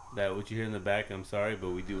 That what you hear in the back. I'm sorry, but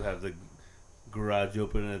we do have the garage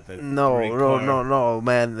open at the No,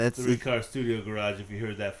 man. That's the car studio garage. If you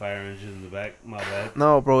heard that fire engine in the back, my bad.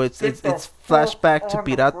 no, bro. It's flashback to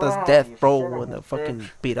Pirata's death, bro. When the fucking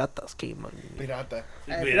Piratas came on. Pirata.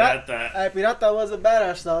 Pirata was a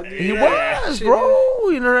badass dog. He was, bro.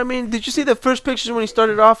 You know what I mean? Did you see the first pictures when he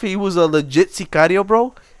started off? He was a legit sicario,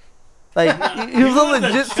 bro. Like he was a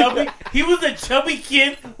legit chubby. He was a chubby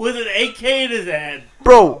kid with an AK in his hand.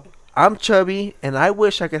 bro. I'm chubby, and I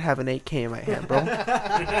wish I could have an 8K in my hand, bro.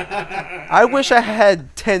 I wish I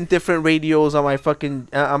had 10 different radios on my fucking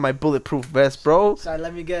on my bulletproof vest, bro. So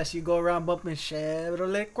let me guess, you go around bumping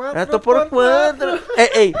Chevrolet Esto por cuatro.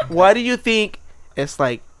 Hey, why do you think it's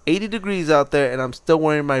like 80 degrees out there and I'm still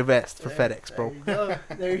wearing my vest for FedEx, bro?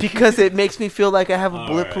 Because it makes me feel like I have a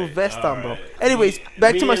bulletproof vest on, bro. Anyways,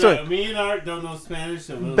 back to my story. Me and Art don't know Spanish.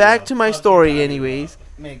 So we'll Back to my story, anyways.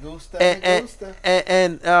 Me gusta, me gusta.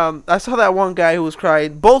 And I saw that one guy who was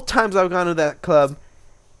crying. Both times I've gone to that club,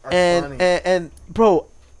 and bro,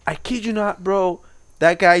 I kid you not, bro,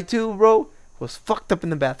 that guy too, bro, was fucked up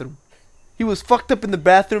in the bathroom. He was fucked up in the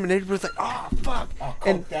bathroom, and everybody was like, "Oh fuck!" Oh,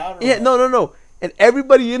 And coked out or yeah, what? no, and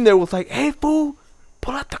everybody in there was like, "Hey fool,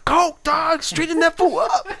 pull out the coke, dog, straighten that fool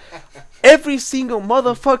up." Every single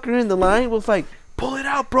motherfucker in the line was like, "Pull it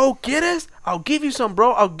out, bro. Get us. I'll give you some,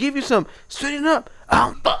 bro. I'll give you some. Straighten up.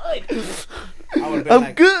 I'm fine. I would've been I'm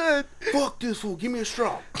like, good." fuck this fool, give me a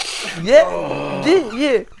straw. Yeah,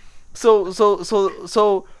 yeah.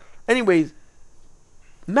 So. Anyways,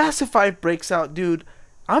 Massive 5 breaks out, dude.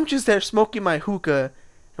 I'm just there smoking my hookah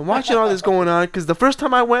and watching all this going on. Because the first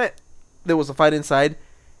time I went, there was a fight inside,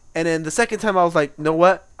 and then the second time I was like, you know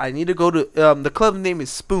what? I need to go to the club name is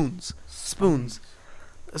Spoons.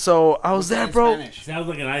 So I was there, bro. Sounds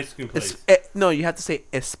like an ice cream place. No, you have to say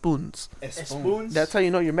Spoons. Spoons. That's how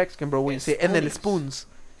you know you're Mexican, bro. When you say, and then it's Spoons.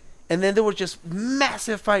 And then there was just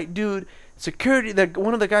massive fight, dude. Security,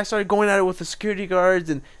 one of the guys started going at it with the security guards,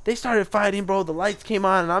 and they started fighting, bro. The lights came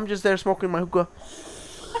on, and I'm just there smoking my hookah.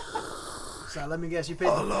 So let me guess, you paid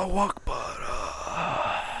Allahu Akbar.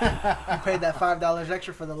 you paid that $5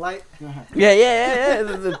 extra for the light. Yeah.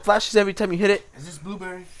 The flashes every time you hit it. Is this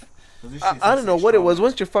blueberry? I don't know what it was.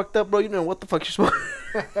 Once you're fucked up, bro, you know what the fuck you're smoking.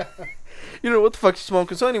 You know what the fuck you're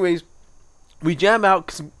smoking. So, anyways, we jam out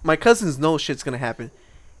because my cousins know shit's gonna happen,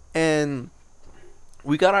 and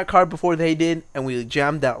we got our car before they did, and we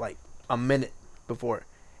jammed out like a minute before.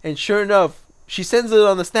 And sure enough, she sends it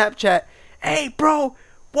on the Snapchat. Hey, bro,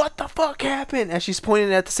 what the fuck happened? And she's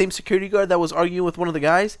pointing at the same security guard that was arguing with one of the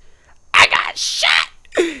guys. I got shot.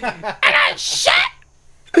 I got shot.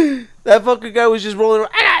 That fucking guy was just rolling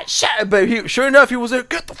around. I got shot. But sure enough, he was there.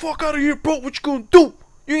 Get the fuck out of here, bro. What you gonna do?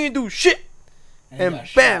 You ain't do shit. And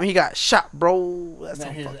bam, he got shot, bro. That's Now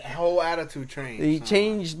how his fucking. whole attitude changed. He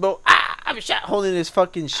changed, bro. I'm shot, holding his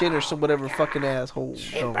fucking shit or some whatever fucking asshole.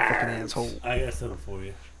 No, fucking asshole. I got something for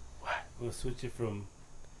you. What? We'll switch it from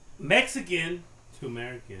Mexican to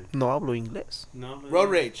American. No hablo inglés. No, Road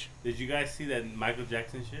rage. Did you guys see that Michael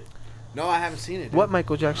Jackson shit? No, I haven't seen it. Dude. What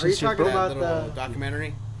Michael Jackson Are you shit, talking bro? about That little the-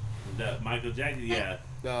 documentary? The Michael Jackson, yeah.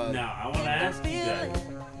 Now I want to ask you guys.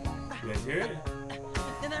 You guys hear it?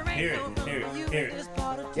 Hear it.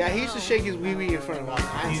 Yeah, he used to shake his wee wee in front of all Do you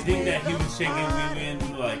kinds of think that he was shaking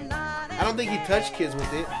women like I don't think he touched kids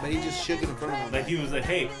with it, but he just shook it in front of them. he was like,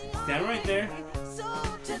 hey, stand right there.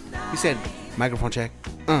 He said, microphone check.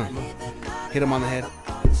 Hit him on the head.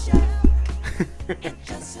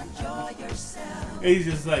 And he's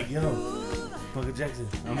just like, yo, Michael Jackson.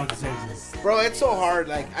 I'm Michael Jackson. Bro, it's so hard.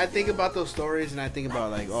 Like, I think about those stories and I think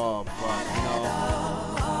about, like, oh, fuck,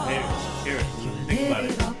 Hear it. Think about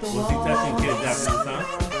it. Was he touching kids after the song?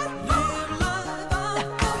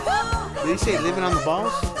 no. Did he say living on the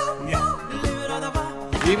balls? Yeah.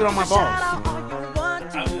 Leave it on my balls.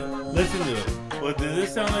 Listen to it. Well, does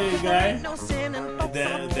this sound like a guy that's touching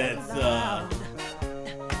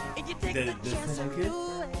kids?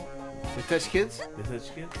 They touch kids? That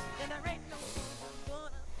touch kids? I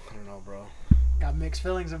don't know, bro. Got mixed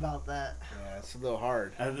feelings about that. Yeah, it's a little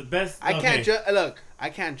hard. The best. I okay. can't judge. Look, I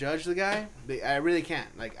can't judge the guy. I really can't.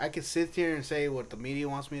 Like, I could sit here and say what the media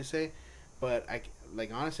wants me to say, But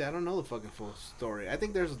like honestly, I don't know the fucking full story. I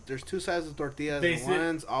think there's two sides of tortillas. They and said-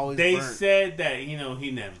 one's always They burnt. said that he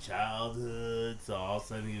didn't have a childhood, so all of a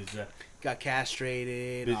sudden he was. Got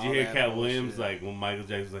castrated. Did all you hear that Cat bullshit. Williams like when Michael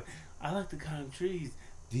Jackson was like, "I like to climb trees.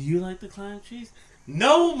 Do you like to climb trees?"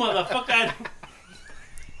 No, motherfucker. I don't.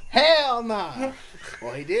 Hell no.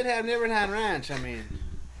 Well, he did have Neverland Ranch. I mean,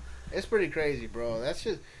 it's pretty crazy, bro. That's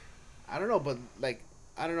just, I don't know, but like,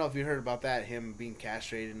 I don't know if you heard about that, him being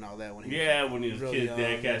castrated and all that when he Yeah, when he was a really kid, young,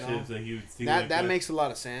 dad you catched know? him, so he would see that makes a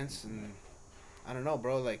lot of sense, and I don't know,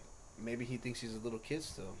 bro. Like, maybe he thinks he's a little kid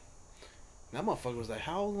still. That motherfucker was like,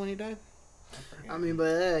 how old when he died? I mean,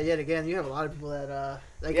 but yet again, you have a lot of people that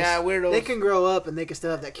weirdos. they can grow up and they can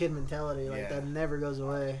still have that kid mentality. Like Yeah. that never goes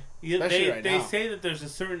away. Yeah, Especially they right they now. say that there's a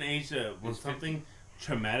certain age that when something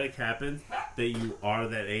traumatic happens, that you are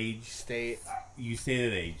that age. Stay. You stay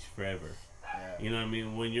that age forever. Yeah. You know what I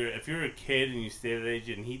mean? If you're a kid and you stay that age,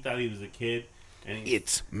 and he thought he was a kid, and he,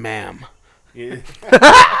 It's ma'am. yeah.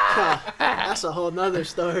 That's a whole nother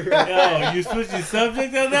story. Yo, you switching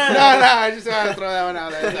subject on No, that? I just wanted to throw that one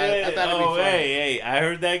out there. I thought it'd be Oh, funny. hey, I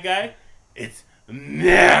heard that guy. It's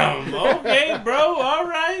ma'am. Okay, bro. All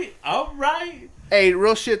right. Hey,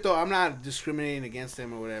 real shit though. I'm not discriminating against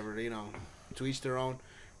them or whatever. You know, to each their own.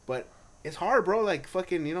 But it's hard, bro. Like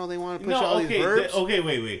fucking, they want to push all these verbs.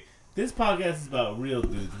 Wait. This podcast is about real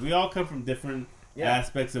dudes. We all come from different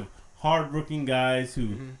aspects of hard-working guys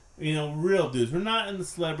who, real dudes. We're not in the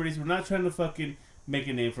celebrities. We're not trying to fucking make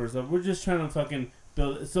a name for ourselves. We're just trying to fucking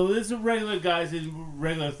build. So this is regular guys and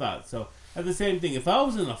regular thoughts. So at the same thing, if I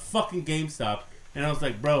was in a fucking GameStop and I was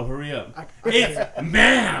like, bro, hurry up. It's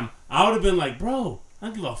ma'am. I would have been like, bro, I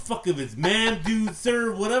don't give a fuck if it's ma'am, dude,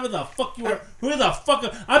 sir, whatever the fuck you are. Who the fuck?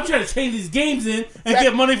 I'm trying to change these games in and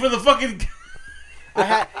get money for the fucking. I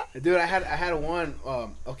had one.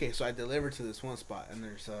 Okay, so I delivered to this one spot, and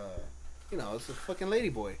there's it's a fucking lady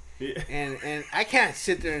boy, Yeah. and I can't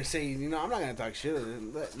sit there and say, I'm not gonna talk shit.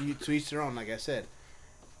 Let you to each their own, like I said.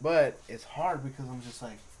 But it's hard because I'm just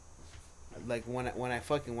like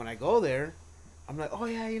when I go there, I'm like, oh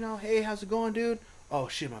yeah, hey, how's it going, dude? Oh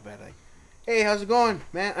shit, my bad. Like, hey, how's it going,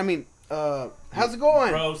 man? I mean, how's it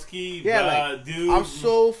going? Broski, Yeah, dude. I'm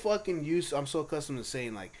so fucking I'm so accustomed to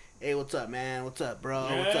saying like, hey, what's up, man? What's up, bro?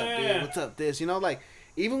 What's up, Yeah. dude? What's up, this? Like,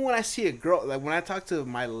 even when I see a girl, like when I talk to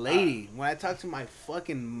my lady, when I talk to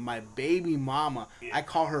my baby mama, I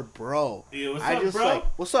call her bro. Yeah, what's I up, just bro? like,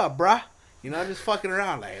 what's up, bruh? Just fucking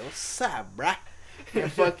around, like, what's up, bruh?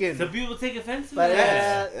 And fucking, Some people take offense to But,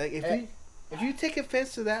 that. like, if you take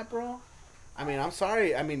offense to that, bro, I mean, I'm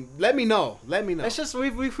sorry. I mean, let me know. It's just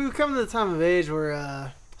we've come to the time of age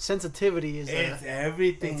where sensitivity is. It's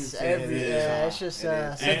everything. It's to every. say. Yeah, it's just. It is.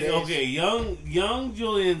 And, sensitive. okay, young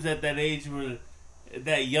Julian's at that age where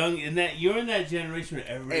that young and that you're in that generation where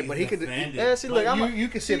everybody's but he could- offended. Yeah, see, look, you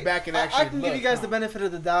can sit back and actually. I can give you guys the look. benefit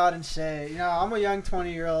of the doubt and say, I'm a young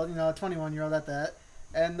 20-year-old, 21-year-old at that,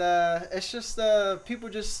 and it's just people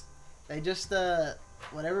they just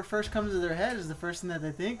whatever first comes to their head is the first thing that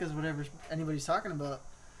they think is whatever anybody's talking about.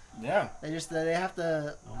 Yeah. They have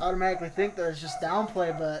to automatically think that it's just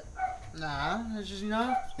downplay, but nah, it's just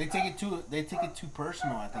They take it too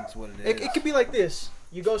personal. I think is what it is. it could be like this.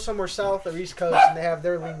 You go somewhere south or east coast and they have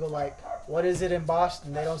their lingo like, what is it in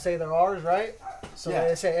Boston? They don't say their R's, right? So Yeah.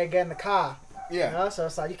 they say again the car. Yeah. So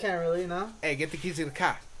it's like you can't really, Hey, get the keys to the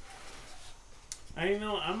car.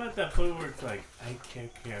 I'm at that point where it's like I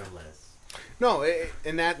can't care less. No,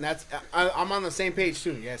 that's I'm on the same page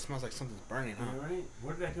too. Yeah, it smells like something's burning, huh? All right,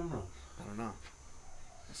 where did that come from? I don't know.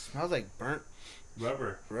 It smells like burnt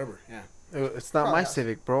Rubber. rubber. Yeah. It's not Oh, my yeah.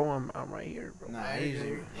 Civic, bro. I'm right here, bro. Nah, I easy. agree.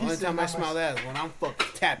 The only He's time I not smell much- that is when I'm fucking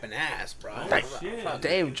tapping ass, bro. Oh, shit.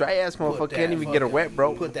 Damn, dry ass Put motherfucker that can't even get her fucking- wet,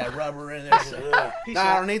 bro. Put that rubber in there. He Nah, said-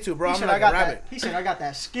 I don't need to, bro. He I'm said, like I got a rabbit. that. He said, I got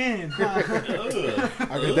that skin. Ugh.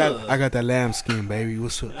 I got that lamb skin, baby.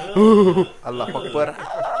 What's up? Allah Akbar.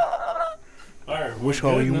 All right, Which we're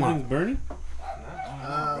hole good? you Nothing's want? burning?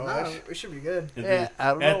 No, it should be good. Yeah, I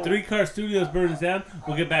don't know. At 3 Car Studios burns down,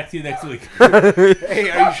 we'll get back to you next week. Hey,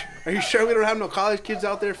 are you sure we don't have no college kids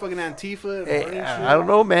out there fucking Antifa? and Hey, burning shit? I don't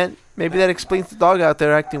know, man. Maybe that explains the dog out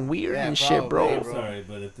there acting weird Yeah, and shit, bro. probably, I'm bro. sorry,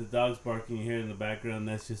 but if the dog's barking you hear in the background,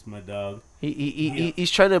 that's just my dog. He's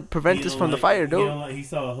trying to prevent He us don't from the like- fire, He, dude. don't like, he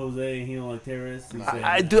saw Jose and he don't like terrorists. He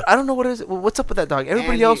said, Dude, I don't know what it is. What's up with that dog?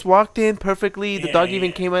 Everybody Andy- else walked in perfectly. The Yeah, dog even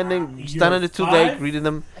yeah. came in and You're stood on the 2 leg, 5? greeted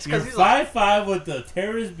them. That's You're because he's like, 5'5" with the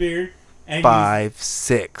terrorist beard. And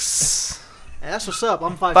 5'6". hey, that's what's up.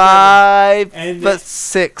 I'm 5'7".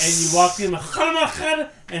 5'6". And you walked in like,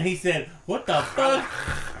 and he said, what the fuck?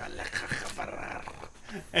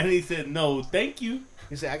 And he said, no, thank you.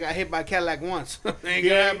 He said, I got hit by a Cadillac once. Ain't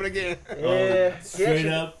gonna happen again. Yeah. Straight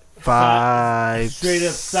up. Straight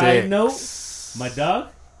up side note, my dog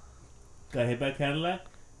got hit by a Cadillac.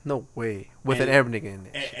 No way. With an And- air nigga in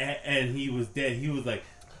it. And he was dead. He was like,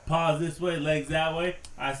 paws this way, legs that way.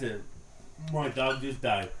 I said, my dog just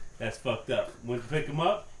died. That's fucked up. Went to pick him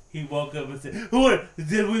up. He woke up and said, "Who won?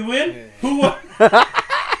 Did we win? Yeah. Who won?"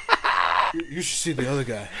 You should see the other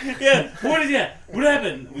guy. Yeah. What is that? What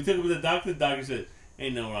happened? We took him to the doctor. The doctor said,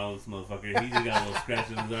 "Ain't no wrong with this motherfucker. He just got a little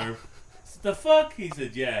scratch on his arm." The fuck? He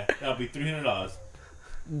said, "Yeah, that'll be $300."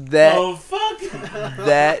 That Oh fuck!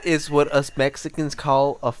 that is what us Mexicans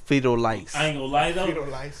call a fetal lice. I ain't gonna lie though. Fetal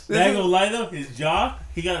lice. I ain't gonna lie though. His jaw,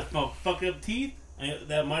 he got fucked up teeth.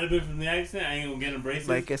 That might have been from the accident. I ain't gonna get him braces.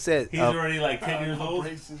 Like I said, He's already like 10 years old.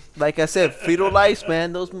 fetal lice,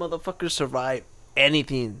 man. Those motherfuckers survive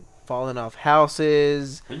anything. Falling off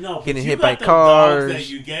houses, No, but getting you hit got by them cars, dogs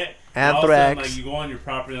that you get. And all of a anthrax. sudden, like you go on your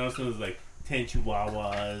property, and all of a sudden, there's like 10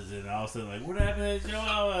 chihuahuas, and all of a sudden, like, what happened to the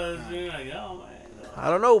chihuahuas? And you're like, oh man. I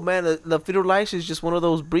don't know, man. The fetal lice is just one of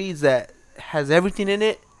those breeds that has everything in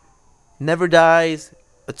it, never dies.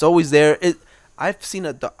 It's always there. I've seen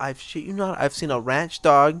I've seen a ranch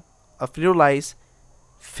dog, a fetal lice,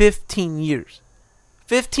 15 years.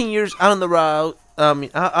 15 years out on the route.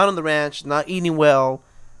 Out on the ranch, not eating well,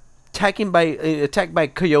 attacked by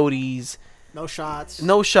coyotes. No shots.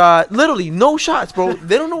 No shot. Literally, no shots, bro.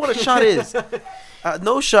 They don't know what a shot is.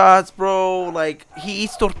 No shots, bro. Like, he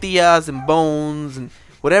eats tortillas and bones and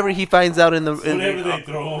whatever he finds out in the... Whatever they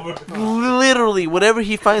throw over. Literally, whatever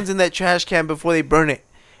he finds in that trash can before they burn it.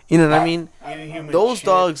 You know what I mean? Eating human Those shit.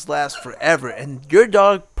 dogs last forever. And your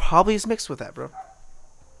dog probably is mixed with that, bro.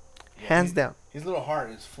 Hands down. His little heart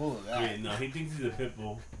is full of that. Yeah, no, he thinks he's a pit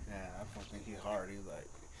bull. Yeah, I don't think he's hard. He's like,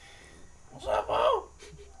 what's up, Bo?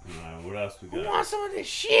 Alright, what else we Who got? wants some of this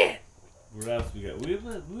shit? What else we got? We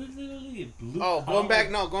literally blue. Oh, going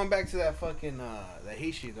back to that fucking that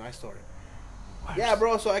he sheet that I started. Yeah,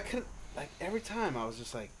 bro. So I couldn't, like, every time I was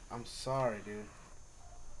just like, I'm sorry, dude.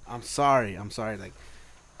 I'm sorry. Like,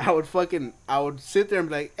 I would sit there and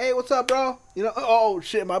be like, hey, what's up, bro? You know, oh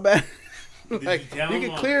shit, my bad. Like, you tell you him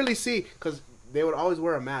could what? clearly see, because they would always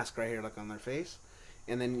wear a mask right here, like on their face,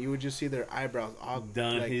 and then you would just see their eyebrows all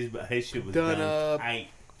Done. like, His shit was done done. up.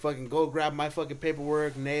 fucking go grab my fucking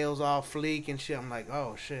paperwork, nails all fleek and shit. I'm like,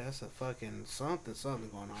 oh shit, that's a fucking something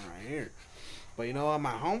going on right here. But you know what,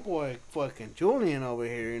 my homeboy fucking Julian over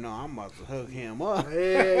here, you know, I'm about to hook him up.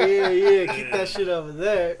 Yeah. Keep that shit over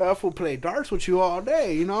there. I will play darts with you all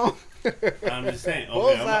day, you know. I'm just saying.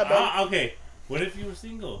 Both Okay, sides, okay. What if you were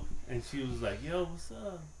single and she was like, "Yo, what's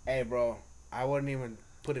up?" Hey, bro, I wouldn't even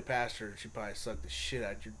put it past her. She'd probably suck the shit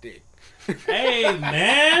out your dick. Hey,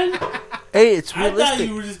 man. Hey, it's I thought realistic.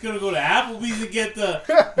 you were just gonna go to Applebee's and get the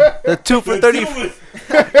The 2 for the 30.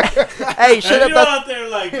 two- Hey, shut and up. you're out there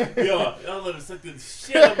like, yo, I'll let her suck the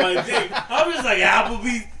shit out my dick. I'm just like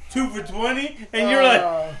Applebee's 2 for $20, and you're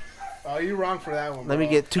like, oh, you wrong for that one. Let me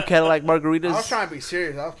bro. get 2 Cadillac I was margaritas. trying to be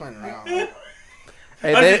serious. I was playing around. Hey,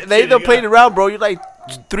 I'm they just don't kidding, play it around, bro. You're like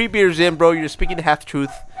 3 beers in, bro. You're speaking the half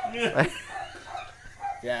truth.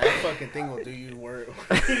 Yeah, that fucking thing will do you work.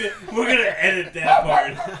 we're gonna edit that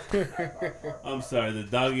part. I'm sorry, the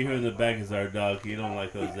dog you hear in the back is our dog. He don't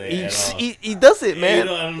like Jose at all. He does it,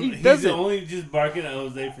 man. He He's does it. only just barking at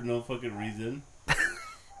Jose for no fucking reason.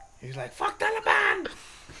 He's like, fuck Taliban.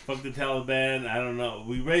 Fuck the Taliban. I don't know.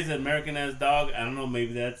 We raised an American ass dog. I don't know.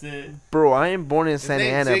 Maybe that's it. Bro, I am born in Santa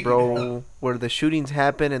name's Ana, Ziggy, bro, bro. where the shootings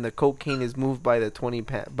happen and the cocaine is moved by the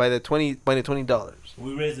 $20.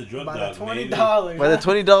 We raised a drug By dog. the maybe. $20. By the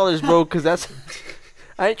 $20, bro, because that's.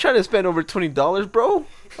 I ain't trying to spend over $20, bro.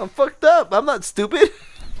 I'm fucked up. I'm not stupid.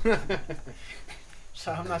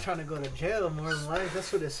 So I'm not trying to go to jail more than life.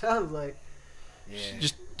 That's what it sounds like. Yeah.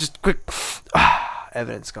 Just quick.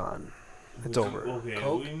 Evidence gone. It's over. Okay,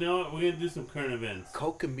 Coke? we know we're gonna do some current events.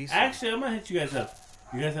 Coke can be some. Actually, I'm gonna hit you guys up.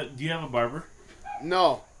 You guys do you have a barber?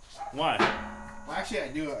 No. Why? Well, actually, I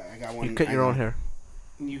do. I got one. You cut your own hair.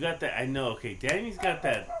 You got that? I know. Okay, Danny's got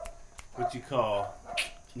that. What you call?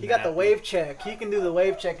 He got the wave check. He can do the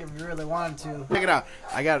wave check if you really wanted to. Check it out.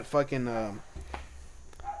 I got fucking.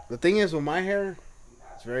 The thing is, with my hair,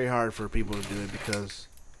 it's very hard for people to do it because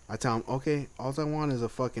I tell them, okay, all I want is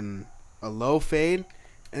a low fade,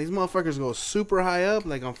 and these motherfuckers go super high up,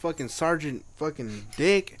 like I'm fucking Sergeant fucking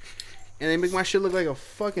Dick, and they make my shit look like a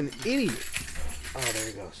fucking idiot. Oh, there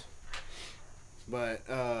he goes. But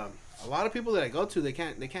a lot of people that I go to, they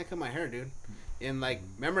can't cut my hair, dude. And like,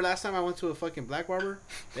 remember last time I went to a fucking black barber?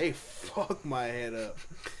 They fucked my head up.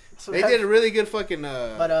 So They that- did a really good fucking.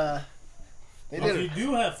 But They Oh, did you it.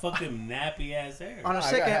 do have fucking nappy ass hair. On a I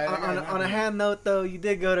second, got- I got on a nothing. hand note though, you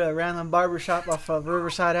did go to a random barber shop off of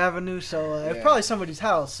Riverside Avenue, so it's Yeah. probably somebody's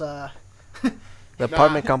house. The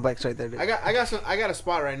apartment complex right there. Dude. I got a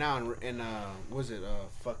spot right now in was it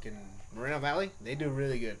fucking Moreno Valley? They do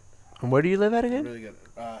really good. And where do you live at again? Really good.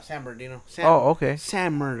 San Bernardino. Oh, okay.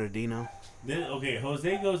 San Bernardino. Then, okay,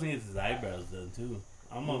 Jose goes and gets his eyebrows done too.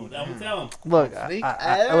 I'm gonna tell him. Look, Sneak. look.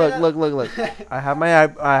 I have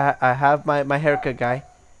I have my haircut guy.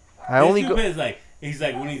 I only go. He's like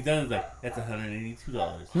when he's done, it's like that's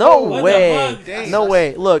 $182. No What the way. fuck? Dang. No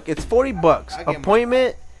way. Look, it's $40. I get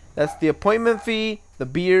Appointment. That's the appointment fee, the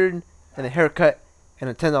beard, and the haircut, and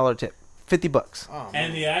a $10 tip. $50. Oh,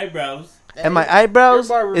 And the eyebrows. And my eyebrows,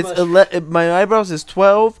 Your barber it's must- my eyebrows is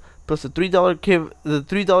 12 plus the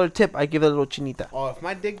 $3 tip. I give it a little chinita. Oh, if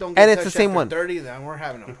my dick don't get And it's the touched same after one. 30, then we're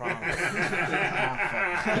having a problem.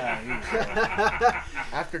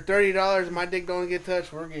 After $30, my dick don't get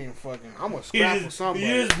touched. We're getting fucking. I'm gonna You scrap with just, somebody.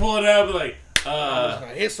 you just pull it out and be like, I'm just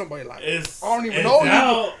gonna hit somebody like. it's. I don't even it's know you.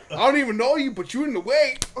 out. I don't even know you, but you in the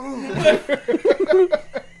way.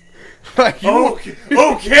 Like you. Okay.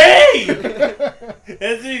 Okay.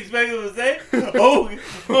 That's what you expect him to say? Oh,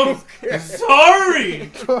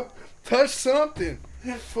 sorry. Touch something.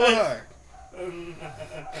 Fuck.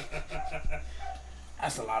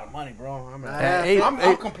 That's a lot of money, bro.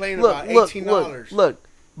 I'm complaining about $18. Look,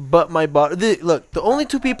 but my body. Look, the only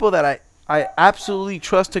two people that I absolutely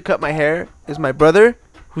trust to cut my hair is my brother,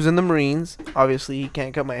 who's in the Marines. Obviously, he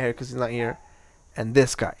can't cut my hair because he's not here, and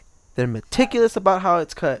this guy. They're meticulous about how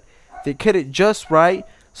it's cut. They cut it just right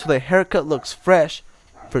so the haircut looks fresh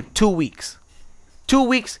for 2 weeks. 2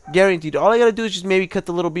 weeks guaranteed. All I gotta do is just maybe cut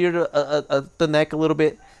the little beard, the neck a little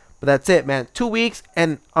bit. But that's it, man. 2 weeks,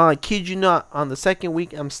 and I kid you not, on the second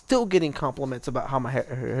week, I'm still getting compliments about how my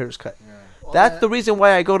hair is cut. That's the reason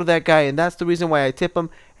why I go to that guy, and that's the reason why I tip him.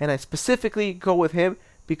 And I specifically go with him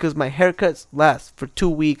because my haircuts last for 2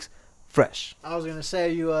 weeks fresh. I was gonna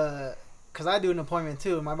say because I do an appointment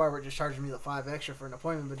too, and my barber just charges me the $5 extra for an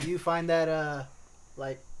appointment. But do you find that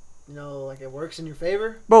like it works in your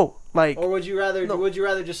favor, Bro, like, or would you rather No.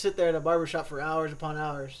 just sit there at a barber shop for hours upon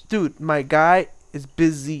hours? dude, my guy is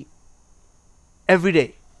busy every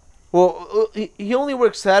day. Well, he only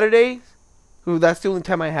works Saturdays. That's the only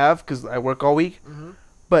time I have because I work all week. Mhm.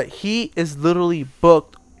 But he is literally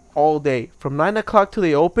booked all day from 9 o'clock till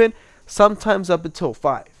they open, sometimes up until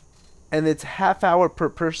 5, and it's half hour per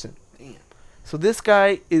person. Damn. So this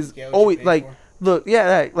guy is Get what you always pay like, for. look,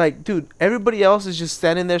 yeah, like, dude, everybody else is just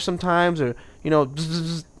standing there sometimes, or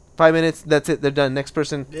 5 minutes, that's it, they're done. Next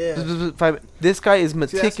person, Yeah. 5. This guy is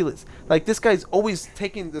meticulous. Like, this guy's always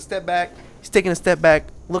taking the step back. He's taking a step back,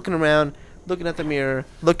 looking around, looking at the mirror,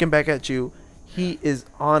 looking back at you. He is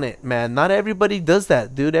on it, man. Not everybody does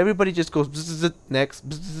that, dude. Everybody just goes next.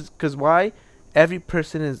 Because why? Every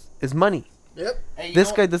person is money. Yep. Hey,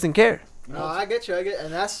 This guy doesn't care. No, I get you.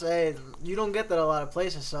 And that's you don't get that a lot of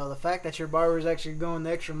places. So the fact that your barber is actually going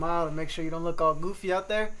the extra mile to make sure you don't look all goofy out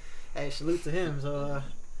there, hey, salute to him. So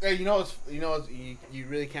Hey, you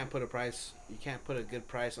really can't put a price. You can't put a good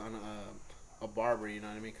price on a barber. You know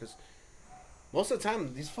what I mean? Because most of the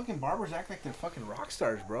time, these fucking barbers act like they're fucking rock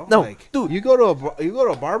stars, bro. No, like, dude. you go to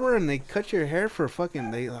a barber and they cut your hair for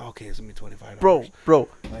fucking. Okay, it's gonna be $25. Bro,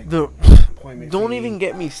 Like, the appointment don't fee. even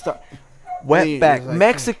get me started. Please, Wetback it's like-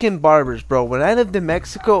 Mexican barbers, bro. When I lived in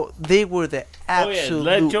Mexico, they were the Oh yeah, absolute.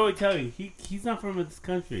 let Joey tell you. He's not from this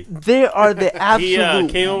country. They are the He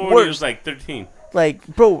absolute came over when he was worst. like 13. Like,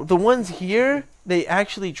 bro, the ones here, they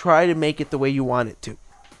actually try to make it the way you want it to.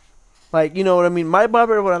 Like, you know what I mean? My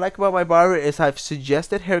barber, what I like about my barber is I've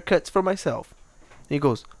suggested haircuts for myself. And he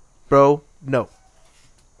goes, bro, no.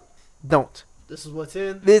 Don't. this is what's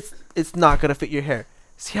in. It's not going to fit your hair.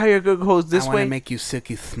 See how your girl goes this I wanna way? make you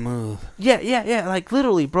silky smooth. Yeah. Like,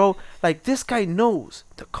 literally, bro. Like, this guy knows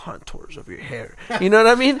the contours of your hair. You know what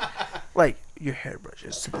I mean? Like, your hairbrush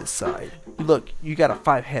is to this side. Look, you got a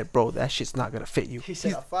 5 head, bro. That shit's not going to fit you. He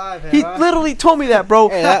said a 5 head. He huh? literally told me that, bro.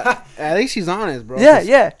 Hey, at least he's honest, bro.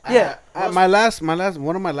 Yeah, 'cause yeah. my last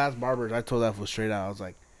one of my last barbers, I told that fool straight out. I was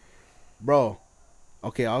like, bro,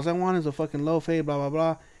 okay, all I want is a fucking low fade, blah blah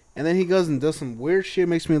blah. And then he goes and does some weird shit,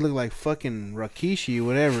 makes me look like fucking Rakishi,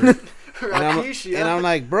 whatever. Rakishi, and I'm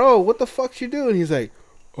like, bro, what the fuck you doing? He's like,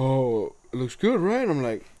 oh, it looks good, right? I'm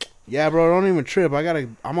like, yeah, bro, don't even trip.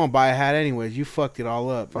 I'm gonna buy a hat anyways. You fucked it all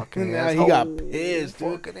up. Fucking Nah, he asshole. got pissed,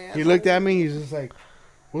 dude. Fucking He asshole. looked at me. He's just like,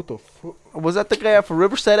 what the fuck? Was that the guy off of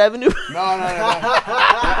Riverside Avenue? No.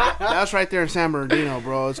 That's right there in San Bernardino,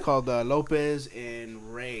 bro. It's called Lopez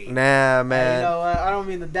and Ray. Nah, Hey, man. you know, I don't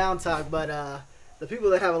mean the down talk, but the people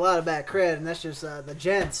that have a lot of bad cred, and that's just the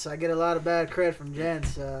gents. I get a lot of bad cred from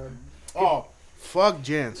gents. Oh, fuck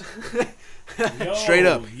gents. Yo, Straight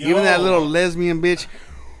up. yo. Even that little lesbian bitch.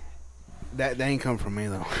 That ain't come from me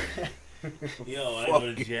though. Yo, I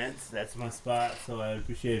go to Gents. That's my spot. So I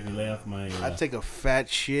appreciate if you lay off my. I take a fat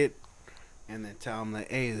shit and then tell them like,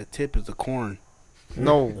 hey, the tip is the corn.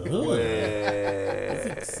 No Ugh. way. That's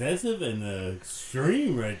excessive and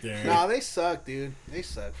extreme right there. Nah, they suck, dude. They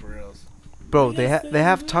suck for reals. Bro, Yes, they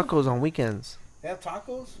have do. tacos on weekends. They have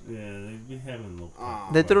tacos? Yeah, they be having little.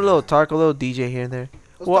 Aw, They throw a little taco, little DJ here and there.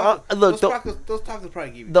 Those Well, tacos, look, those tacos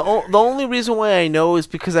probably give you The only reason why I know is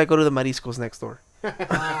because I go to the Mariscos next door.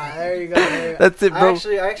 There you go. There you go. That's it, bro.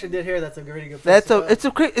 I actually did hear that's a really good place.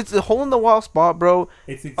 It's a hole in the wall spot, bro.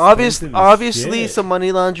 It's Obviously, expensive as shit. some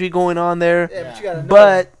money laundry going on there, Yeah, but you gotta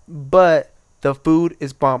know. but the food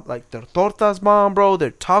is bomb. Like their tortas bomb, bro.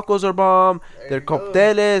 Their tacos are bomb. There Their you go.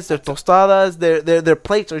 cocteles, their tostadas, their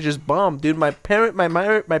plates are just bomb, dude. My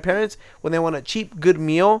parents, when they want a cheap, good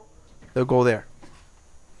meal, they'll go there.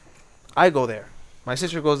 I go there. My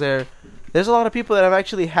sister goes there. There's a lot of people that have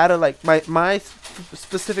actually had it. Like my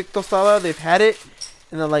specific tostada, they've had it,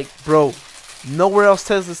 and they're like, bro, nowhere else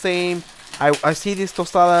tastes the same. I see these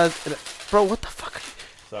tostadas, and, bro, what the fuck?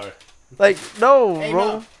 Sorry. Like, no, Hey,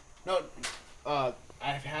 bro. no.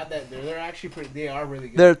 I've had that. They're actually pretty. They are really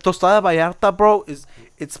good. Their tostada Vallarta, bro,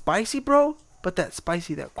 it's spicy, bro, but that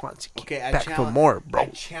spicy that wants you Okay, I back for challenge- more, bro. I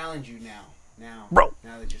challenge you now. Bro.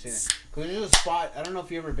 Now that you're saying that. Because there's a spot. I don't know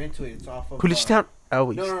if you've ever been to it. It's off of. Coolidge Town?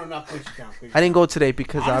 Always. No, not Coolidge Town. I didn't go today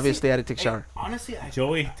because Honestly, obviously I had to take a shower. Honestly, I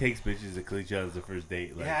Joey takes bitches to Cleach as the first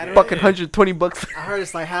date. Like, Yeah, I don't- Fucking $120. I heard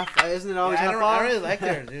it's like half. Isn't it always I half don't. off? I really like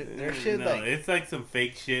their dude. Their shit no, like. it's like some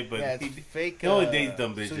fake shit, but Yeah, it's he, fake. he only dates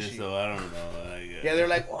dumb bitches, sushi. so I don't know. Like, Yeah, they're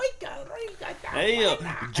like, "Oi, hey,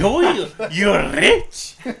 Joey, you're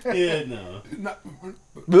rich. Yeah, no.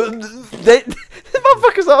 They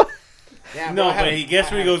motherfuckers all. yeah, No, I have- but he guess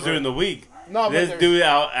I where he have goes during the week. No, but This there's- dude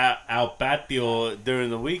out patio during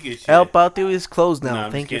the week is shit. El Patio is closed now. Nah,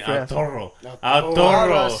 I'm Thank just you for kidding. asking. Toro. El El Toro. Toro.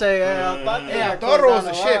 I was gonna say, Yeah, closed Toro was down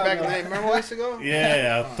the a shit while back in ago. the day. Remember weeks ago?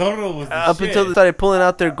 Yeah, El Toro was the Up shit. until they started pulling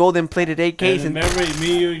out their golden plated And AKs and remember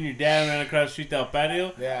me, you, and your dad ran across the street to El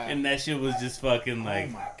Patio? Yeah. And that shit was just fucking like...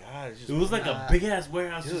 Oh my god! It's just It was like a big ass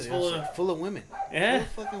warehouse Dude, just it was full of... like full of women. Yeah.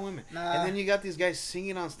 Full of fucking women. Nah. And then you got these guys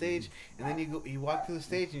singing on stage, and then you walk through the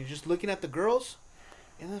stage, and you're just looking at the girls,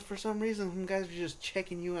 and then for some reason, some guys are just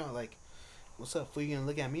checking you out, like, "What's up? Fool? You gonna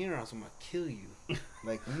look at me, or else I'm gonna kill you?"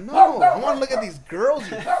 Like, no, I want to look at these girls.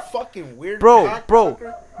 You fucking weird. bro,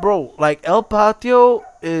 cocksucker. like El Patio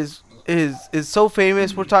is so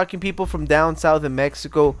famous. We're talking people from down south in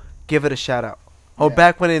Mexico. Give it a shout out. Or Yeah.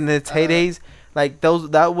 back when in its heydays, like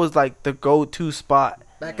that was like the go-to spot,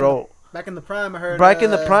 Back bro. Back in the prime, I heard. Back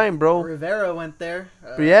in the prime, bro. Rivera went there.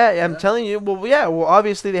 Yeah, I'm telling you. Well,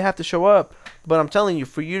 obviously they have to show up, but I'm telling you,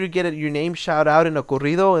 for you to get your name shout out in a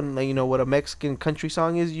corrido and like, you know what a Mexican country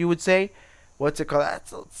song is, you would say, what's it called?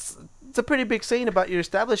 It's a pretty big saying about your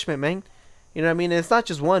establishment, man. You know what I mean? And it's not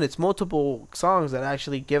just one; it's multiple songs that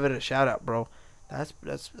actually give it a shout out, bro. That's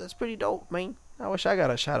pretty dope, man. I wish I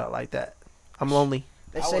got a shout out like that. I'm lonely.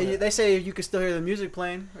 They say you can still hear the music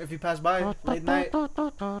playing if you pass by late night.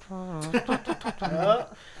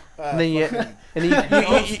 And then you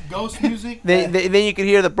Ghost music. then you can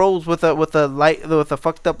hear the bros with a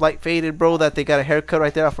fucked up light faded bro that they got a haircut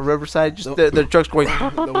right there off of Riverside. Just their trucks going.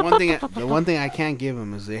 The one thing I can't give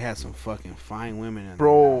them is they had some fucking fine women in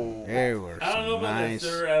Bro. there. They were I don't know some about nice that,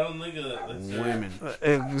 sir. I don't think of that, sir. women.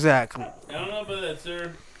 Exactly. I don't know about that,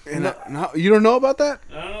 sir. And no, you don't know about that?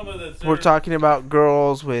 I don't know about that, sir. We're talking about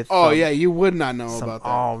girls with. Oh yeah, you would not know some about that.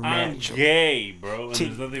 all I'm natural. gay, bro, and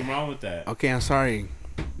there's nothing wrong with that. Okay, I'm sorry,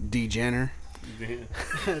 D Jenner.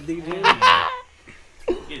 DJ.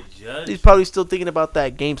 Get judged. He's probably still thinking about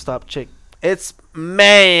that GameStop chick. It's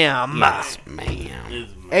ma'am. Yes, man. Is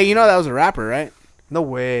Hey, you know that was a rapper, right? No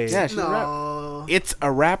way. Yeah, she's a rapper. No. It's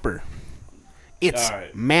a rapper. It's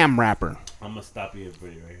Alright. ma'am rapper. I'm gonna stop you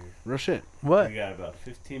everybody right here. Real shit. What? We got about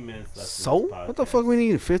 15 minutes left. So? in this podcast. What the fuck we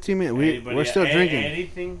need? 15 minutes. We're still drinking.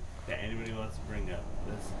 Anything that anybody wants to bring up.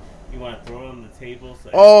 You want to throw it on the table? So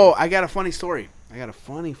Oh, I got a funny story. I got a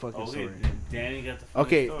funny fucking okay. story. Danny got the funny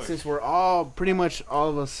Okay, story. since we're all pretty much all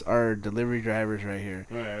of us are delivery drivers right here.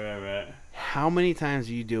 Right. How many times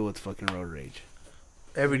do you deal with fucking road rage?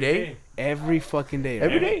 Every day. Hey, Every fucking day.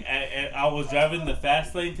 Every right? day. I was driving the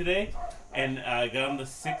fast lane today, and I got on the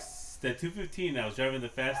 215. I was driving the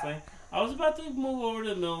fast lane. I was about to move over to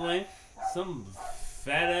the middle lane. Some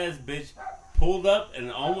fat ass bitch pulled up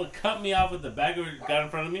and almost cut me off with the back of her, got in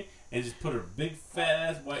front of me, and just put her big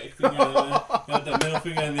fat ass white finger in the, got the middle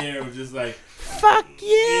finger in the air, was just like, fuck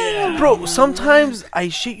yeah, Yeah. bro. Sometimes I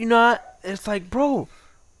shit you not. It's like, bro,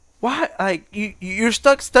 why? Like you're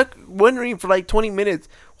stuck wondering for like 20 minutes.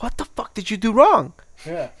 What the fuck did you do wrong?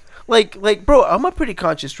 Yeah. Like, bro, I'm a pretty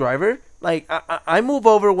conscious driver. Like, I move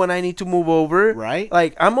over when I need to move over. Right.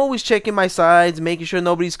 Like, I'm always checking my sides, making sure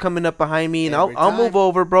nobody's coming up behind me, and Every I'll move time.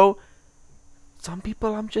 over, bro. Some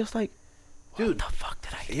people, I'm just like, what Dude. the fuck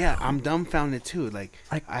did I do? Yeah, I'm dumbfounded too. Like,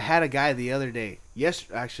 Like- I had a guy the other day. Yes,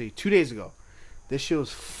 actually, 2 days ago. This shit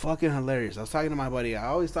was fucking hilarious. I was talking to my buddy. I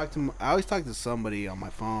always talk to somebody on my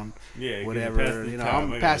phone. Yeah, 'cause Whatever. pass the You know, time, I'm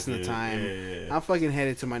I got passing the you. time. Yeah. I'm fucking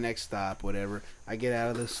headed to my next stop. Whatever. I get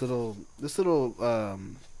out of this little.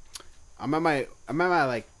 I'm at my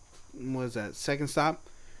like, what is that, second stop?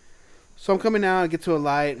 So I'm coming out. I get to a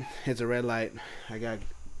light. It's a red light. I got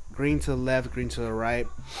green to the left, green to the right.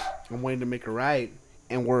 I'm waiting to make a right.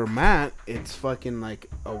 And where I'm at, it's fucking like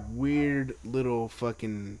a weird little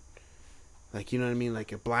fucking, like, you know what I mean?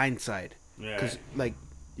 Like a blind side. Yeah. Because, like,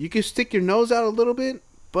 you can stick your nose out a little bit,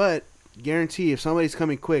 but guarantee if somebody's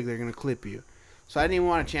coming quick, they're going to clip you. So I didn't even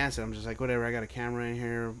want to chance it. I'm just like, whatever, I got a camera in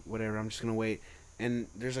here, whatever, I'm just going to wait. And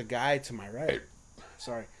there's a guy to my right.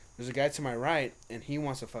 Sorry. There's a guy to my right, and he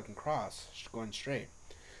wants to fucking cross, going straight.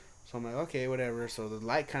 So I'm like, okay, whatever. So the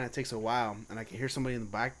light kind of takes a while, and I can hear somebody in the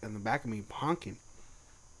back of me honking.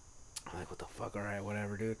 I'm like, what the fuck? All right,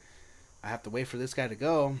 whatever, dude. I have to wait for this guy to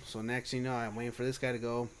go. So next thing you know, I'm waiting for this guy to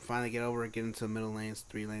go. Finally get over and get into the middle lanes,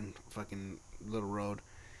 3-lane fucking little road.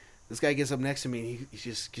 This guy gets up next to me, and he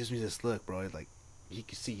just gives me this look, bro. Like, you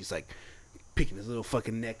can see he's like picking his little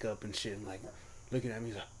fucking neck up and shit, and like looking at me.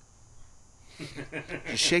 He's like,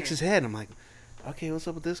 he shakes his head. I'm like, okay, what's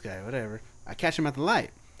up with this guy? Whatever. I catch him at the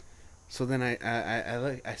light. So then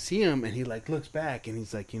I see him, and he like looks back, and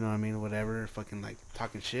he's like, you know what I mean, whatever, fucking like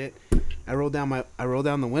talking shit. I roll down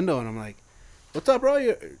the window, and I'm like, what's up,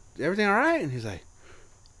 bro? Everything all right? And he's like,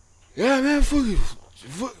 yeah, man, fucking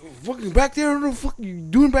back there, what the fuck you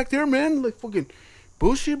doing back there, man? Like fucking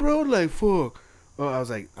bullshit, bro. Like fuck. Oh, I was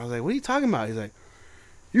like, what are you talking about? He's like,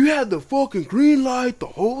 you had the fucking green light the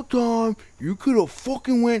whole time. You could have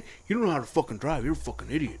fucking went. You don't know how to fucking drive. You're a fucking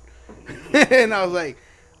idiot. And I was like,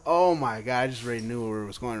 oh my god, I just already knew where it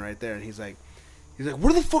was going right there. And he's like,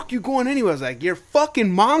 where the fuck you going anyway? I was like, your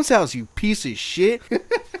fucking mom's house, you piece of shit.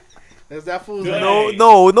 That's that fool's Good. like,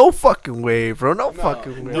 No fucking way, bro. No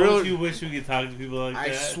fucking way. Don't you wish we could talk to people like I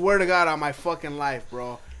that? swear to God on my fucking life,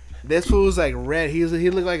 bro. This fool was like red. He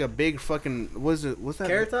looked like a big fucking, what's that?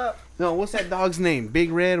 Carrot Top? No, what's that dog's name?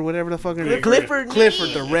 Big Red, whatever the fucking Clifford. Clifford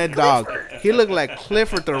the red dog. He looked like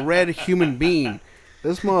Clifford the red human being.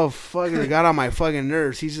 This motherfucker got on my fucking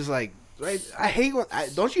nerves. He's just like, right? I hate when,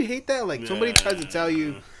 don't you hate that? Like somebody tries to tell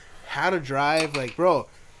you how to drive. Like, bro,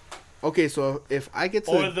 okay, so if I get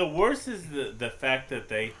to, Or the worst is the fact that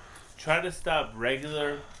they try to stop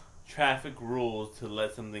regular traffic rules to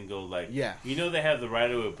let something go. Like, Yeah. you know they have the right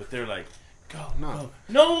of way, but they're like, go, No.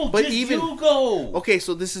 no, But just even- you go. okay,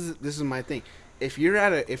 so this is my thing. If you're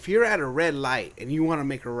at a red light and you want to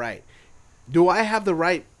make a right, do I have the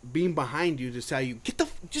right being behind you to tell you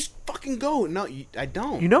just fucking go? No, I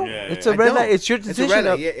don't. You know, Yeah, it's yeah. a red I light. don't. It's your It's decision. a red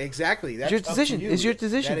light. Up. Yeah, exactly. That's your up to decision. you. It's your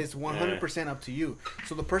decision. That is 100% up to you.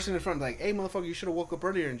 So the person in front, like, hey, motherfucker, you should have woke up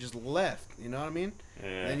earlier and just left. You know what I mean?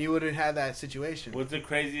 Yeah. Then you wouldn't have that situation. What's the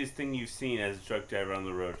craziest thing you've seen as a truck driver on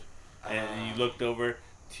the road? And you looked over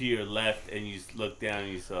to your left and you looked down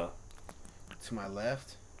and you saw. To my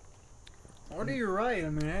left. Or to your right? I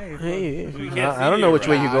mean, hey. Hey, We can't I see don't know your which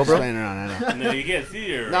way you I'm go, just bro. laying around, I know. No, you can't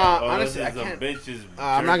see your. No, honestly, this I is can't. A bitch's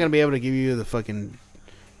I'm not gonna be able to give you the fucking.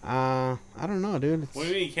 I don't know, dude. What do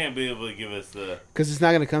you mean you can't be able to give us the? Because it's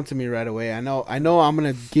not gonna come to me right away. I know. I'm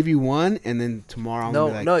gonna give you one, and then tomorrow I'm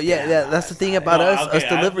gonna be like, Yeah. That's the thing about No, us okay,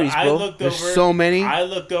 deliveries, I bro. looked There's over, so many. I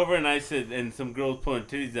looked over and I said, and some girls pulling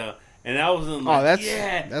titties out, and I wasn't Oh, like, that's-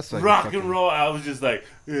 yeah, that's like rock fucking- and roll. I was just like,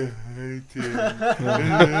 yeah, hey,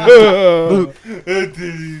 titties.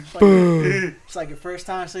 It's like your first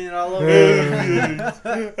time seeing it all over. I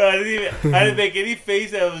didn't make any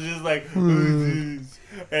face. I was just like, and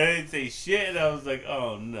I didn't say shit. And I was like,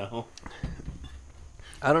 oh no.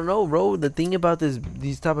 I don't know, bro. The thing about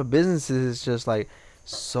these type of businesses is just like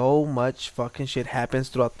so much fucking shit happens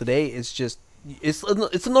throughout the day. It's just it's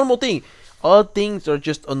a normal thing. All things are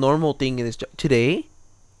just a normal thing in this job. Today,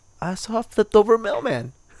 I saw a flipped over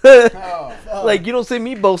mailman. Like, you don't see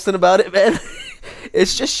me boasting about it, man.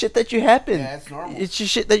 It's just shit that you happen. Yeah, it's normal. It's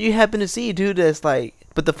just shit that you happen to see, dude. That's like,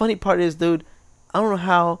 but the funny part is, dude, I don't know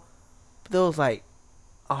how there was like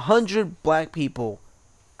 100 black people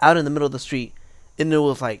out in the middle of the street, and it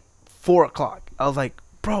was like 4:00. I was like,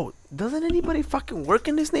 bro, doesn't anybody fucking work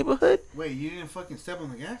in this neighborhood? Wait, you didn't fucking step on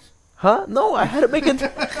the gas? Huh? No, I had to make it.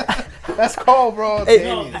 That's cold, bro. Hey,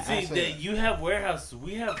 No, Damn, see, that you have warehouses.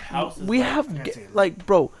 We have houses. We like- have like,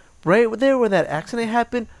 bro, right there where that accident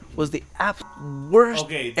happened was the worst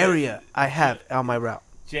Okay, area I have on my route.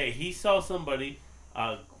 Jay, he saw somebody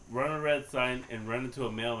run a red sign and run into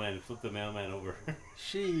a mailman and flip the mailman over.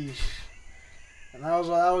 Sheesh. And that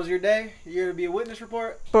was your day? You're gonna be a witness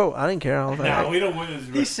report? Bro, I didn't care. I was like, Nah, we don't witness.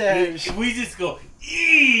 He said- we just go. You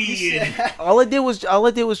 "Eee." said, all I did was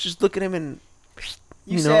just look at him and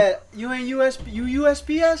you know. said you ain't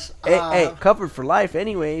USPS? Hey, covered for life,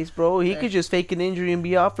 anyways, bro. He could just fake an injury and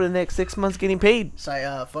be off for the next 6 months getting paid. Say,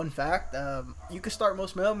 fun fact, you can start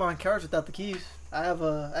most mailman cars without the keys. I have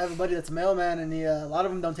a buddy that's a mailman, and a lot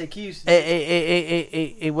of them don't take keys.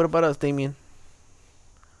 Hey, what about us, Damien?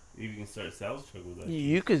 You can start a sales truck with that.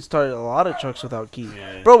 You could start a lot of trucks without keys.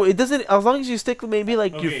 Yeah. Bro, it doesn't, as long as you stick maybe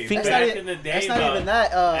like your Okay, finger. back That's not in the day, That's not about, even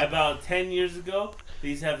that. about 10 years ago, they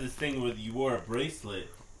used to have this thing where you wore a bracelet,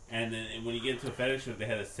 and then when you get into a FedEx truck, they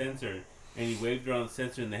had a sensor, and you waved around the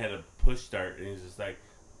sensor, and they had a push start, and it was just like,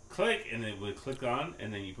 click, and it would click on,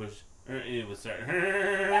 and then you push, and it would start,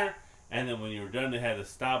 and then when you were done, it had a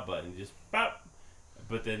stop button, just pop.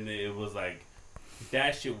 But then it was like,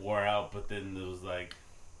 that shit wore out, but then it was like,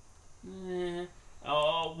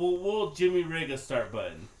 we'll Jimmy rig a start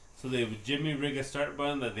button. So they would Jimmy rig a start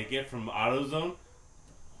button that they get from AutoZone,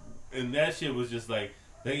 and that shit was just like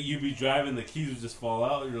you'd be driving, the keys would just fall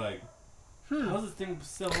out, and you're like, how's this thing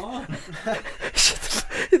still on?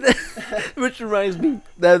 Which reminds me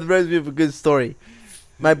of a good story.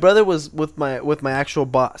 My brother was with my actual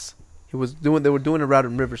boss. They were doing a route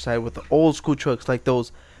in Riverside with the old school trucks, like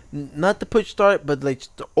those, not the push start, but like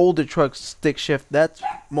the older trucks, stick shift. That's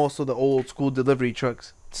most of the old school delivery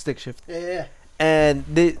trucks, stick shift. yeah. And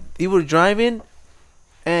they were driving,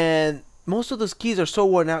 and most of those keys are so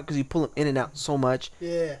worn out because you pull them in and out so much.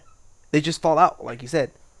 Yeah. They just fall out, like you said.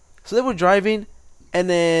 So they were driving, and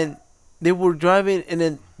then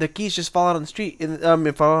the keys just fall out on the street.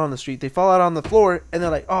 Fall out on the street. They fall out on the floor, and they're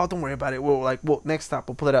like, "Oh, don't worry about it. Well, next stop,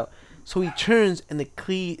 we'll pull it out." So he turns, and the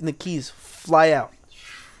keys fly out.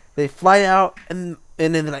 They fly out, and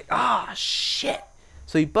then they're like, "Ah, shit!"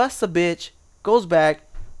 So he busts a bitch, goes back.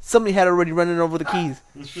 Somebody had already running over the keys,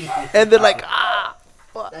 and they're like, "Ah,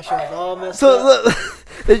 fuck." That shit was all messed So up. look,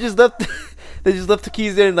 they just left the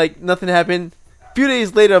keys there, and like nothing happened. A few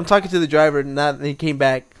days later, I'm talking to the driver, and he came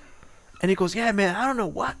back, and he goes, "Yeah, man, I don't know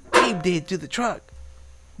what Gabe did to the truck,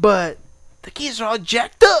 but the keys are all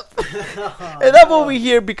jacked up." And I'm over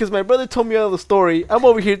here because my brother told me all the story. I'm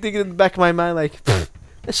over here thinking in the back of my mind like,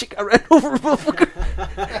 that shit got ran over, motherfucker.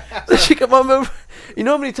 That shit got my member. You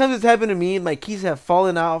know how many times it's happened to me? My keys have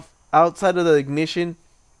fallen off outside of the ignition,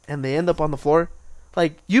 and they end up on the floor.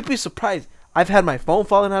 Like, you'd be surprised. I've had my phone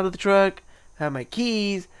falling out of the truck. I've had my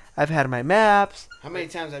keys. I've had my maps. How many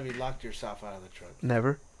times have you locked yourself out of the truck?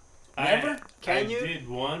 Never. Never? Can I you? did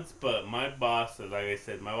once, but my boss, like I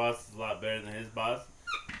said, my boss is a lot better than his boss.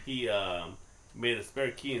 He made a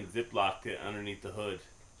spare key and ziplocked it underneath the hood.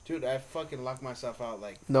 Dude, I fucking locked myself out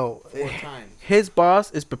like No. 4 times. His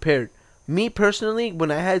boss is prepared. Me personally, when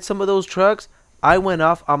I had some of those trucks, I went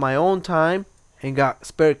off on my own time and got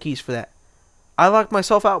spare keys for that. I locked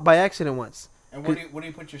myself out by accident once. And where do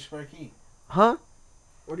you put your spare key? Huh?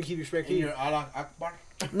 Where do you keep your spare In key? your Allah Akbar?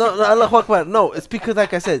 No, Allah Akbar. No, it's because,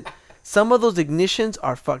 like I said, some of those ignitions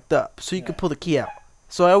are fucked up, so you can pull the key out.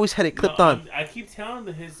 So I always had it clipped on. I keep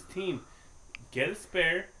telling his team, get a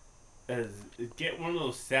spare, get one of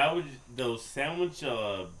those sandwich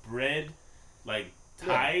bread like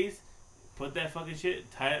ties. Put that fucking shit,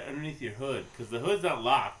 tie it underneath your hood, because the hood's not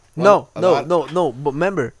locked. No. a lot- But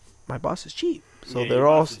remember, my boss is cheap, so Yeah, your they're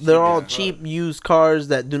all boss is cheap they're all as fuck. cheap used cars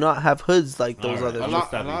that do not have hoods like those Alright. other.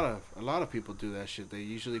 A Just lot of people do that shit. They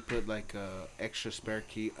usually put like a extra spare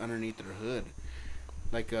key underneath their hood.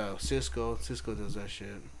 Like Cisco does that shit.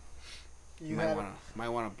 You might have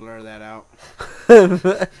wanna blur that out.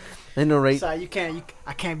 I know, right? Sorry,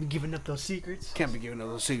 I can't be giving up those secrets. Can't be giving up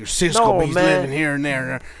those secrets. Cisco No, be man. living here and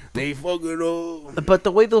there. They fucking But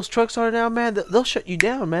the way those trucks are now, man, they'll shut you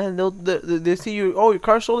down, man. They see you. Oh, your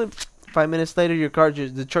car's stolen. 5 minutes later,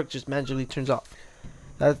 the truck just magically turns off.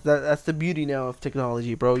 That's the beauty now of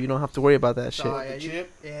technology, bro. You don't have to worry about that shit. Oh,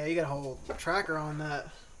 yeah, you got a whole tracker on that.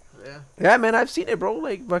 Yeah. Yeah, man, I've seen it, bro.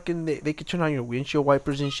 Like fucking, they could turn on your windshield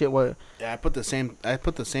wipers and shit. What? Yeah, I put the same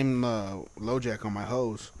low jack on my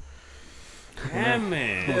hose. Damn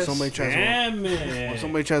man. When somebody tries to Damn man. when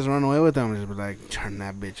somebody tries to run away with them, just be like, turn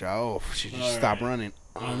that bitch off. She just stop Alright. running.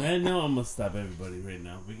 On that note, I'm gonna stop everybody right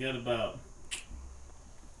now. We got about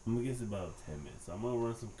 10 minutes. I'm gonna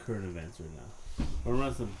run some current events right now. I'm gonna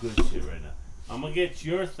run some good shit right now. I'm gonna get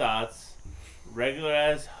your thoughts. Regular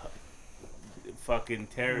ass fucking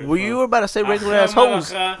terrorist. Well, you were about to say regular ass hoes.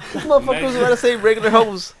 This motherfucker was about to say regular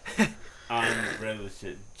hoes. On regular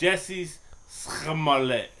shit. Jesse's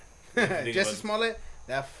Smollett. Jesse Smollett,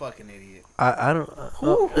 that fucking idiot. I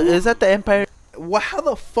don't. Is that the Empire? Well, how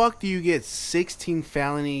the fuck do you get 16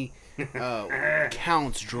 felony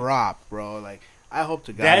counts dropped, bro? Like, I hope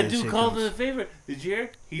to God That this dude shit called comes. it a favor. Did you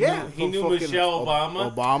hear? He from knew fucking Michelle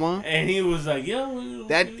Obama. Obama. And he was like, yo.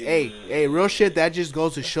 That hey, real shit. That just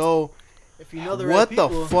goes to show If you know the right what people.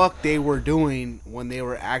 the fuck they were doing when they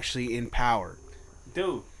were actually in power.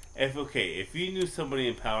 Dude, if you knew somebody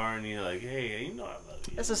in power and you're like, hey, you know I love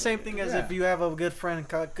you. It's the same thing as Yeah. if you have a good friend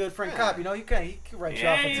cop. You know, he can write you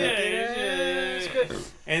off a ticket. It's good.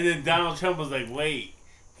 And then Donald Trump was like, wait.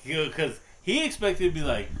 Because he expected to be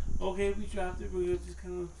like, okay, we dropped it. We're just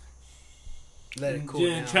kind of... Let it cool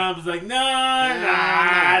And down. Trump was like, nah.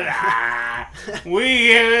 We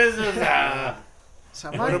give this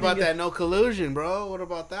So What about that no collusion, bro? What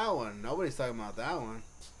about that one? Nobody's talking about that one.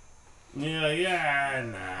 You're like, yeah,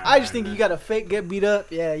 nah. I just think you got to fake get beat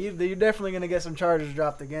up. Yeah, you're definitely gonna get some charges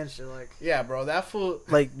dropped against you. Like, Yeah, bro, that fool.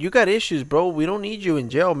 Like, you got issues, bro. We don't need you in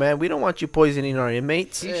jail, man. We don't want you poisoning our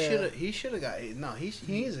inmates. He should have got. No, he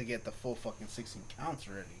needs to get the full fucking 16 counts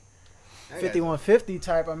already. That guy's 5150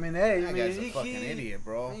 type. I mean, hey, I That mean, guy's a fucking idiot,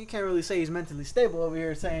 bro. You can't really say he's mentally stable over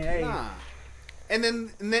here saying, hey, Nah. And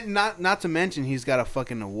then not to mention he's got a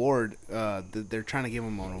fucking award. They're trying to give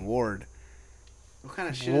him an award. What kind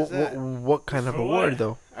of shit is that? What kind of For award, what?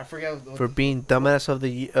 though? I forget. What For being dumbass of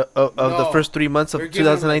the of the No. first 3 months they're of giving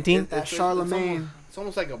him, 2019? That Charlemagne. It's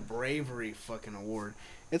almost like a bravery fucking award.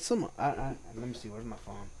 It's some. Let me see. Where's my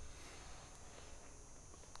phone?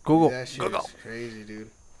 Google. That shit Google. is crazy, dude.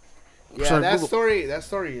 Yeah, Sorry, that Google. story. That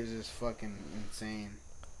story is just fucking insane.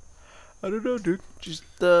 I don't know, dude. Just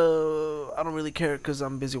I don't really care because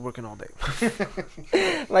I'm busy working all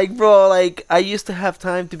day. Like, bro, like I used to have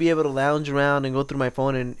time to be able to lounge around and go through my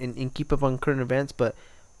phone and keep up on current events, but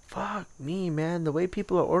fuck me, man. The way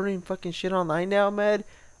people are ordering fucking shit online now, man.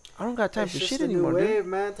 I don't got time It's for just shit a anymore, new dude. wave,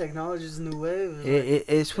 man. Technology's a new wave.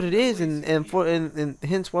 It's what it is, and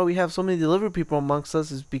hence why we have so many delivery people amongst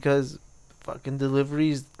us is because fucking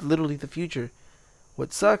delivery is literally the future.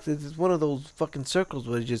 What sucks is it's one of those fucking circles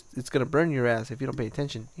where it's gonna burn your ass if you don't pay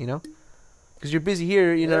attention, you know? Because you're busy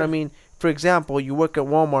here, you know what I mean? For example, you work at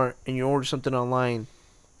Walmart and you order something online,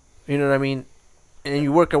 you know what I mean? And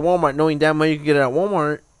you work at Walmart knowing damn well you can get it at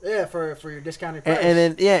Walmart, Yeah, for your discounted price.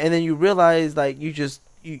 and then you realize like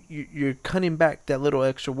you're cutting back that little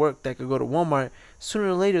extra work that could go to Walmart. Sooner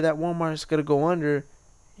or later, that Walmart's gonna go under.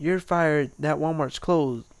 You're fired. That Walmart's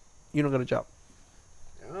closed. You don't got a job.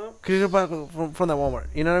 Yep, Cause you're back from that Walmart.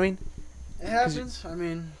 You know what I mean? it happens. I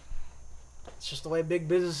mean, it's just the way big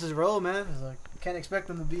businesses roll, man. It's like you can't expect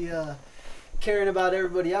them to be caring about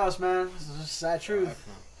everybody else, man. It's just sad truth.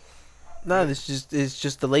 No, it's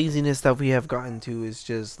just the laziness that we have gotten to. Is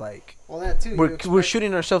just like Well, that too. we're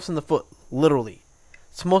shooting ourselves in the foot, literally.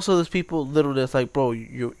 So most of those people, literally, it's like, bro,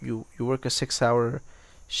 you work a 6-hour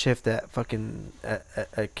shift at fucking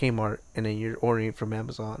at Kmart, and then you're ordering from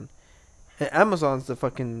Amazon. And Amazon's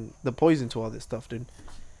the poison to all this stuff, dude.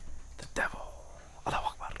 The devil.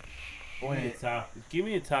 Allahu Akbar. Give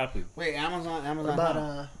me a topic. Wait, Amazon. What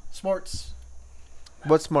about sports?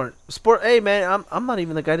 What's smart? Sport. Hey, man, I'm not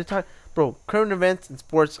even the guy to talk. Bro, current events and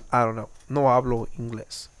sports, I don't know. No hablo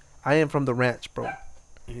inglés. I am from the ranch, bro.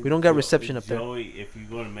 We don't got reception up there. Joey, if you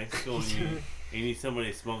go to Mexico and you need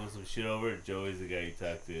somebody smoking some shit over, Joey's the guy you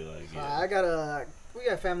talk to. Like, We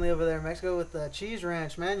got family over there in Mexico with the cheese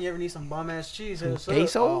ranch, man. You ever need some bomb ass cheese? Hit us up.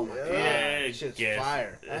 Queso? Oh my god, Yeah, that shit's yes.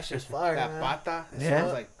 fire. That's just fire, That man. pata. It Yeah.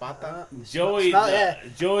 smells like pata.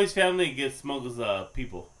 Joey's family gets smokes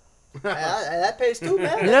people. That pays too,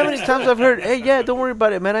 man. You know how many times I've heard, hey, yeah, don't worry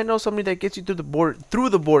about it, man. I know somebody that gets you through the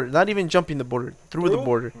border, not even jumping the border, through the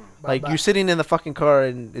border. Like, you're sitting in the fucking car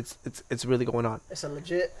and it's really going on. It's a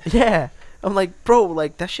legit. Yeah. I'm like, bro,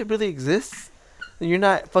 like, that shit really exists? And you're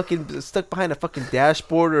not fucking stuck behind a fucking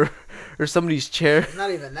dashboard or somebody's chair. It's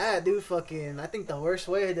not even that, dude. Fucking, I think the worst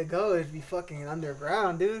way to go is be fucking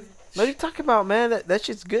underground, dude. What are you talking about, man? That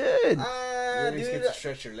shit's good. You just Dude. get to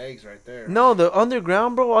stretch your legs right there. No, the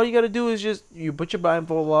underground, bro, all you gotta do is just, you put your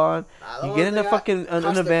blindfold on, you get in a fucking, in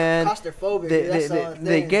a van, Claustrophobic.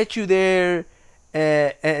 they get you there,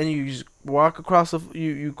 and you just walk across,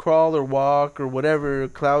 you crawl or walk or whatever,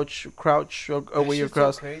 crouch away That shit's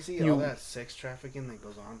across. so crazy. You- All that sex trafficking that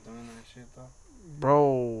goes on doing that shit though.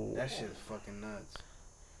 Bro. That shit is fucking nuts.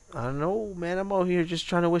 I don't know, man. I'm out here just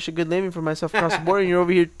trying to wish a good living for myself across the board, and you're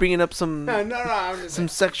over here bringing up some No, I'm just some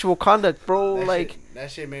sexual conduct, bro.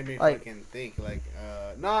 that shit made me like- fucking think. Like,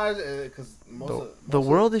 no, because The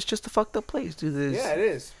world is just a fucked up place, dude. Yeah, it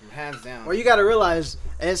is, hands down. Well, you got to realize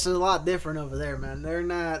it's a lot different over there, man. They're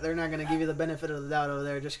not gonna give you the benefit of the doubt over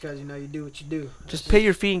there just because you know you do what you do. Just pay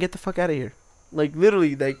your fee and get the fuck out of here. Like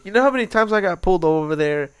literally, like you know how many times I got pulled over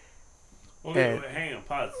there. Okay, And- wait, hang on,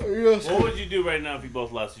 pause. Yes. What would you do right now if you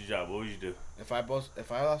both lost your job? What would you do? If I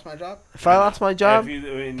lost my job, If I lost my job,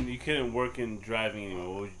 If you couldn't work in driving anymore,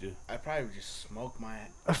 what would you do? I'd probably just smoke my.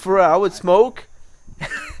 for real, I would smoke,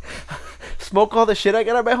 smoke all the shit I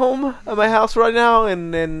got at my home, at my house right now,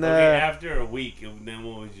 and then Okay, after a week, then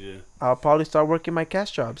what would you do? I'll probably start working my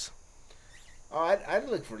cash jobs. Oh, I'd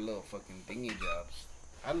look for little fucking dingy jobs.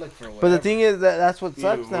 I'd look for whatever. But the thing is that's what You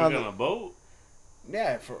sucks work now. on a boat?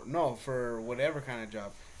 Yeah, for whatever kind of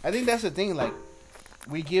job. I think that's the thing. Like,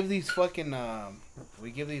 we give these fucking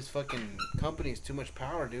companies too much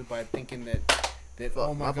power, dude, by thinking that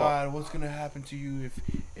oh my god, what's gonna happen to you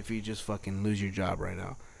if you just fucking lose your job right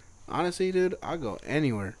now? Honestly, dude, I'll go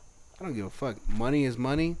anywhere. I don't give a fuck. Money is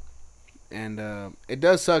money, and it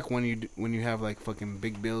does suck when you have like fucking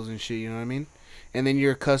big bills and shit. You know what I mean? And then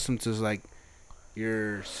you're accustomed to like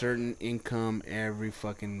your certain income every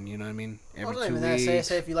fucking, you know what I mean? Every 2 weeks.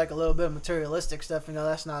 Say if you like a little bit of materialistic stuff, you know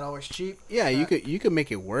that's not always cheap. Yeah, you could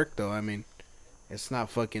make it work though. I mean, it's not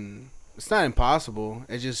impossible.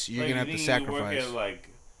 It's just you're Like, gonna have you to think you sacrifice. work at like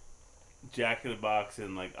Jack in the Box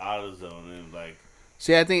and like AutoZone and like.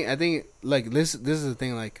 See, I think like this is the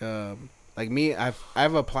thing. Like me,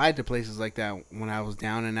 I've applied to places like that when I was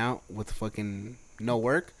down and out with fucking no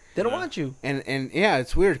work. They don't Yeah. want you. And yeah,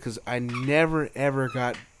 it's weird because I never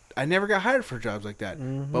got hired for jobs like that.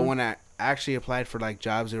 Mm-hmm. But when I actually applied for like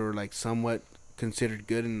jobs that were like somewhat considered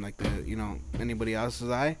good in like the anybody else's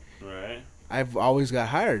eye, Right. I've always got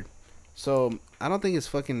hired. So I don't think it's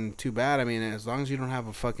fucking too bad. I mean, as long as you don't have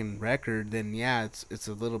a fucking record, then yeah, it's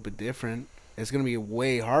a little bit different. It's gonna be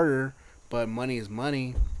way harder, but money is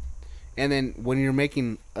money. And then when you're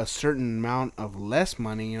making a certain amount of less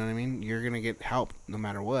money, you know what I mean, you're gonna get help no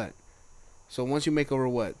matter what. So once you make over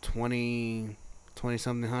what 20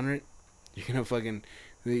 something hundred, you're gonna fucking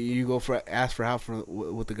you go for ask for help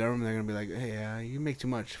with the government. They're gonna be like, hey, you make too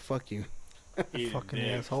much. Fuck you. Eat a Fucking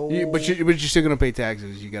dick. asshole. But you're still gonna pay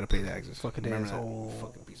taxes. You gotta pay taxes. Fucking Remember that? asshole.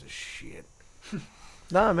 Fucking piece of shit.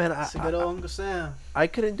 Nah, man. That's a good old Uncle Sam. I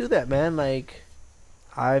couldn't do that, man. Like,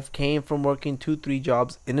 I've came from working 2-3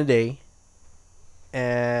 jobs in a day,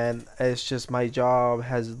 and it's just my job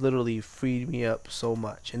has literally freed me up so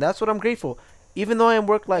much, and that's what I'm grateful. Even though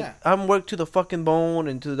I'm work to the fucking bone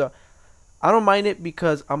and to the, I don't mind it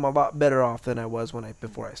because I'm a lot better off than I was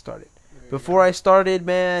before I started. Before I started,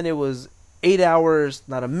 man, it was 8 hours,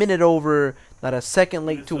 not a minute over, not a second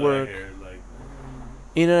late That's to what I work. hear, like,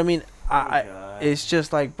 You know what I mean? God. It's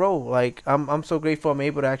just like, bro, like I'm so grateful I'm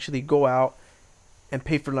able to actually go out and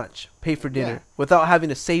pay for lunch, pay for dinner, Yeah. without having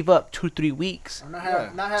to save up 2-3 weeks. Or not, Yeah.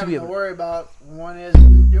 not To having be to able- worry about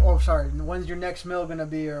when's your next meal gonna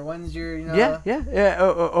be, or when's your Yeah.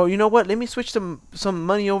 Or you know what? Let me switch some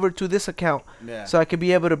money over to this account Yeah. so I could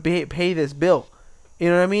be able to pay this bill. You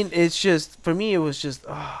know what I mean? It's just, for me, it was just,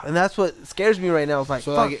 and that's what scares me right now. It's like,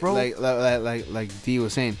 So fuck, like, bro. like D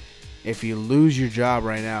was saying, if you lose your job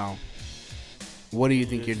right now, what do you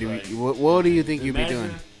think you're It's doing? like- What do you think you'd be Imagine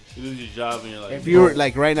doing? You lose your job and you're like, If you were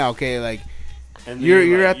like right now, okay, like and then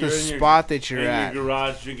you're at the you're in your- spot that you're in at, your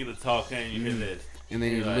garage drinking a tall can, and you hear this. and then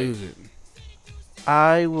you're you like- lose it.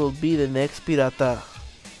 I will be the next pirata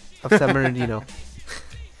of San Bernardino.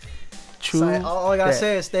 True. So all I gotta that.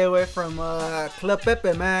 say is stay away from Club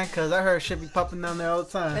Pepe, man, because I heard shit be popping down there all the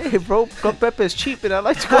time. Hey, bro, Club Pepe is cheap, and I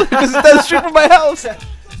like to go because it's down the street from my house.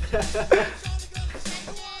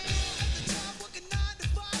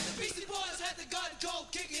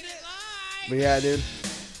 But yeah, dude.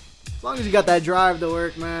 As long as you got that drive to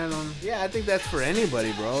work, man. Yeah, I think that's for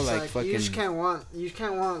anybody, bro. It's Like fucking. you just can't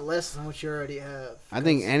want less than what you already have. I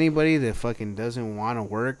think anybody that fucking doesn't want to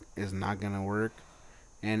work is not gonna work,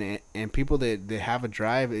 and people that have a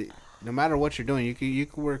drive, no matter what you're doing, you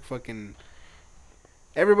can work fucking.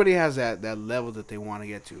 Everybody has that level that they want to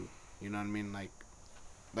get to. You know what I mean?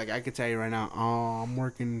 Like I could tell you right now, oh, I'm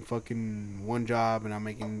working fucking one job and I'm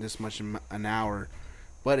making this much an hour,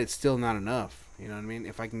 but it's still not enough. You know what I mean?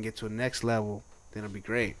 If I can get to a next level, then it'll be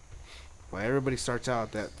great. Well, everybody starts out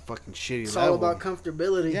at that fucking shitty It's level. all about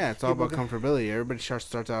comfortability. Yeah, it's all People about comfortability. Everybody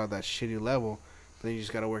starts out at that shitty level, but then you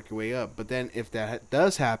just gotta work your way up. But then if that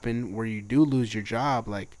does happen, where you do lose your job,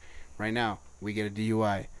 like right now, we get a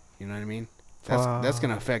DUI. You know what I mean? That's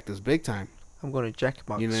gonna affect us big time. I'm going to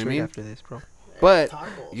Jackbox You know what I straight mean? after this, bro. But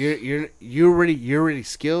Tacos. you're already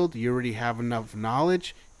skilled. You already have enough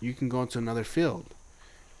knowledge. You can go into another field.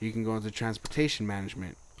 You can go into transportation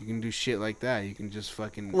management. You can do shit like that. You can just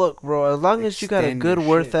fucking Look, bro, as long as you got a Extend good your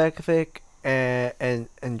work shit. ethic and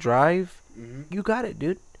drive, Mhm. you got it,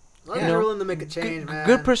 dude. As long as you you're know, willing to make a change, man.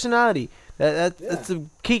 Good personality. That's a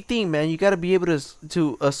key thing, man. You got to be able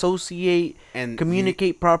to associate, and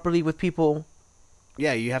communicate properly with people.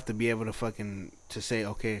 you have to be able to fucking to say,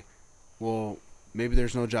 okay, well, maybe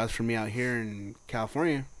there's no jobs for me out here in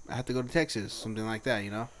California. I have to go to Texas, something like that. You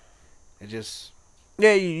know, it just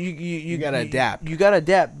Yeah, you gotta adapt. You gotta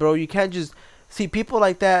adapt, bro. You can't just see people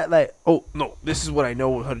like that. Like, oh no, this is what I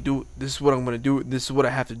know how to do. This is what I'm gonna do. This is what I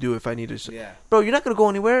have to do if I need to. yeah. Bro, you're not gonna go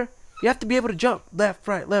anywhere. You have to be able to jump left,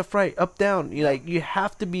 right, up, down. You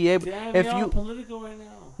have to be able. Damn, If y'all you political right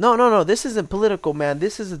now. no, this isn't political, man.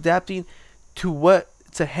 This is adapting to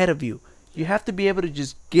what's ahead of you. You have to be able to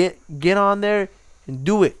just get on there and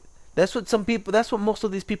do it. That's what some people. That's what most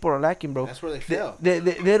of these people are lacking, bro. That's where they They, fail.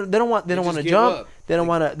 they don't want They to just give jump. up. They don't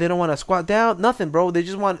want to squat down. Nothing, bro. They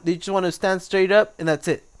just want to stand straight up and that's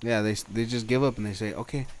it. Yeah, they just give up and they say,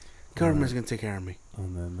 okay, government's gonna take care of me.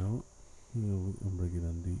 On that note, I'm bringing it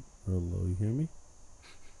on deep, real low. You hear me?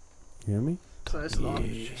 You hear me? So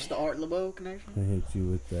it's the Art LeBeau connection. I hit you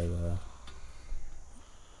with that.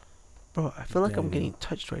 Bro, I feel like I'm Yeah. getting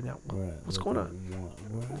touched right now. What's going on?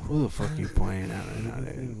 Who the fuck are you pointing at right now,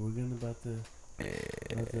 dude? We're gonna about to.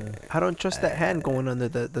 I don't trust that hand going under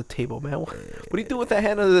the table, man. What do you do with that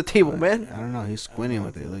hand under the table, man? I don't know. He's squinting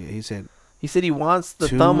with it. Look, he said He said he wants the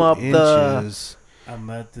 2 thumb up. inches. I'm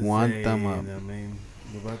about to One say, thumb up. I mean,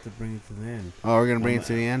 we're about to bring it to the end. Oh, we're gonna bring it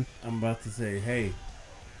to the end. I'm about to say, hey,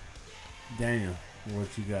 Daniel, what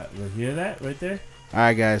you got? Look, hear that right there? All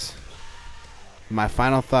right, guys. My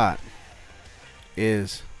final thought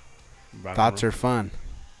is Rock thoughts and are fun.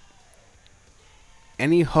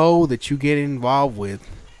 Any hoe that you get involved with,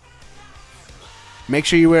 make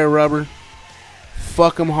sure you wear rubber.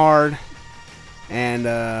 Fuck them hard. And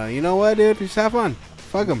you know what, dude? Just have fun.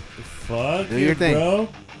 Fuck them. Fuck Do it, your thing. bro.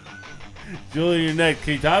 Julie, your neck.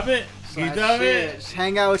 Can you top it? Can you top it? Just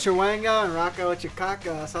hang out with your wango and rock out with your caca.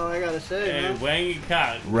 That's all I gotta say, Hey, man. wangy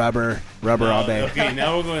cock. Rubber all day. Okay,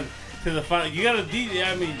 now we're going to the final. You got a DJ.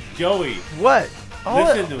 I mean, Joey. What?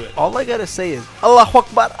 Listen to it. All I gotta say is Allahu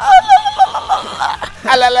Akbar.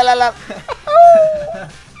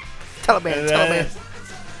 Taliban.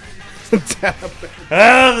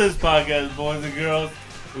 I love this podcast, boys and girls.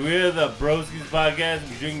 We're the Broskies podcast.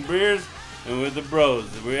 We drink beers, and we're the bros.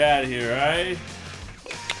 We're out of here, all right?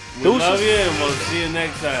 We Deuces. love you, and we'll see you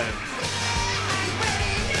next time.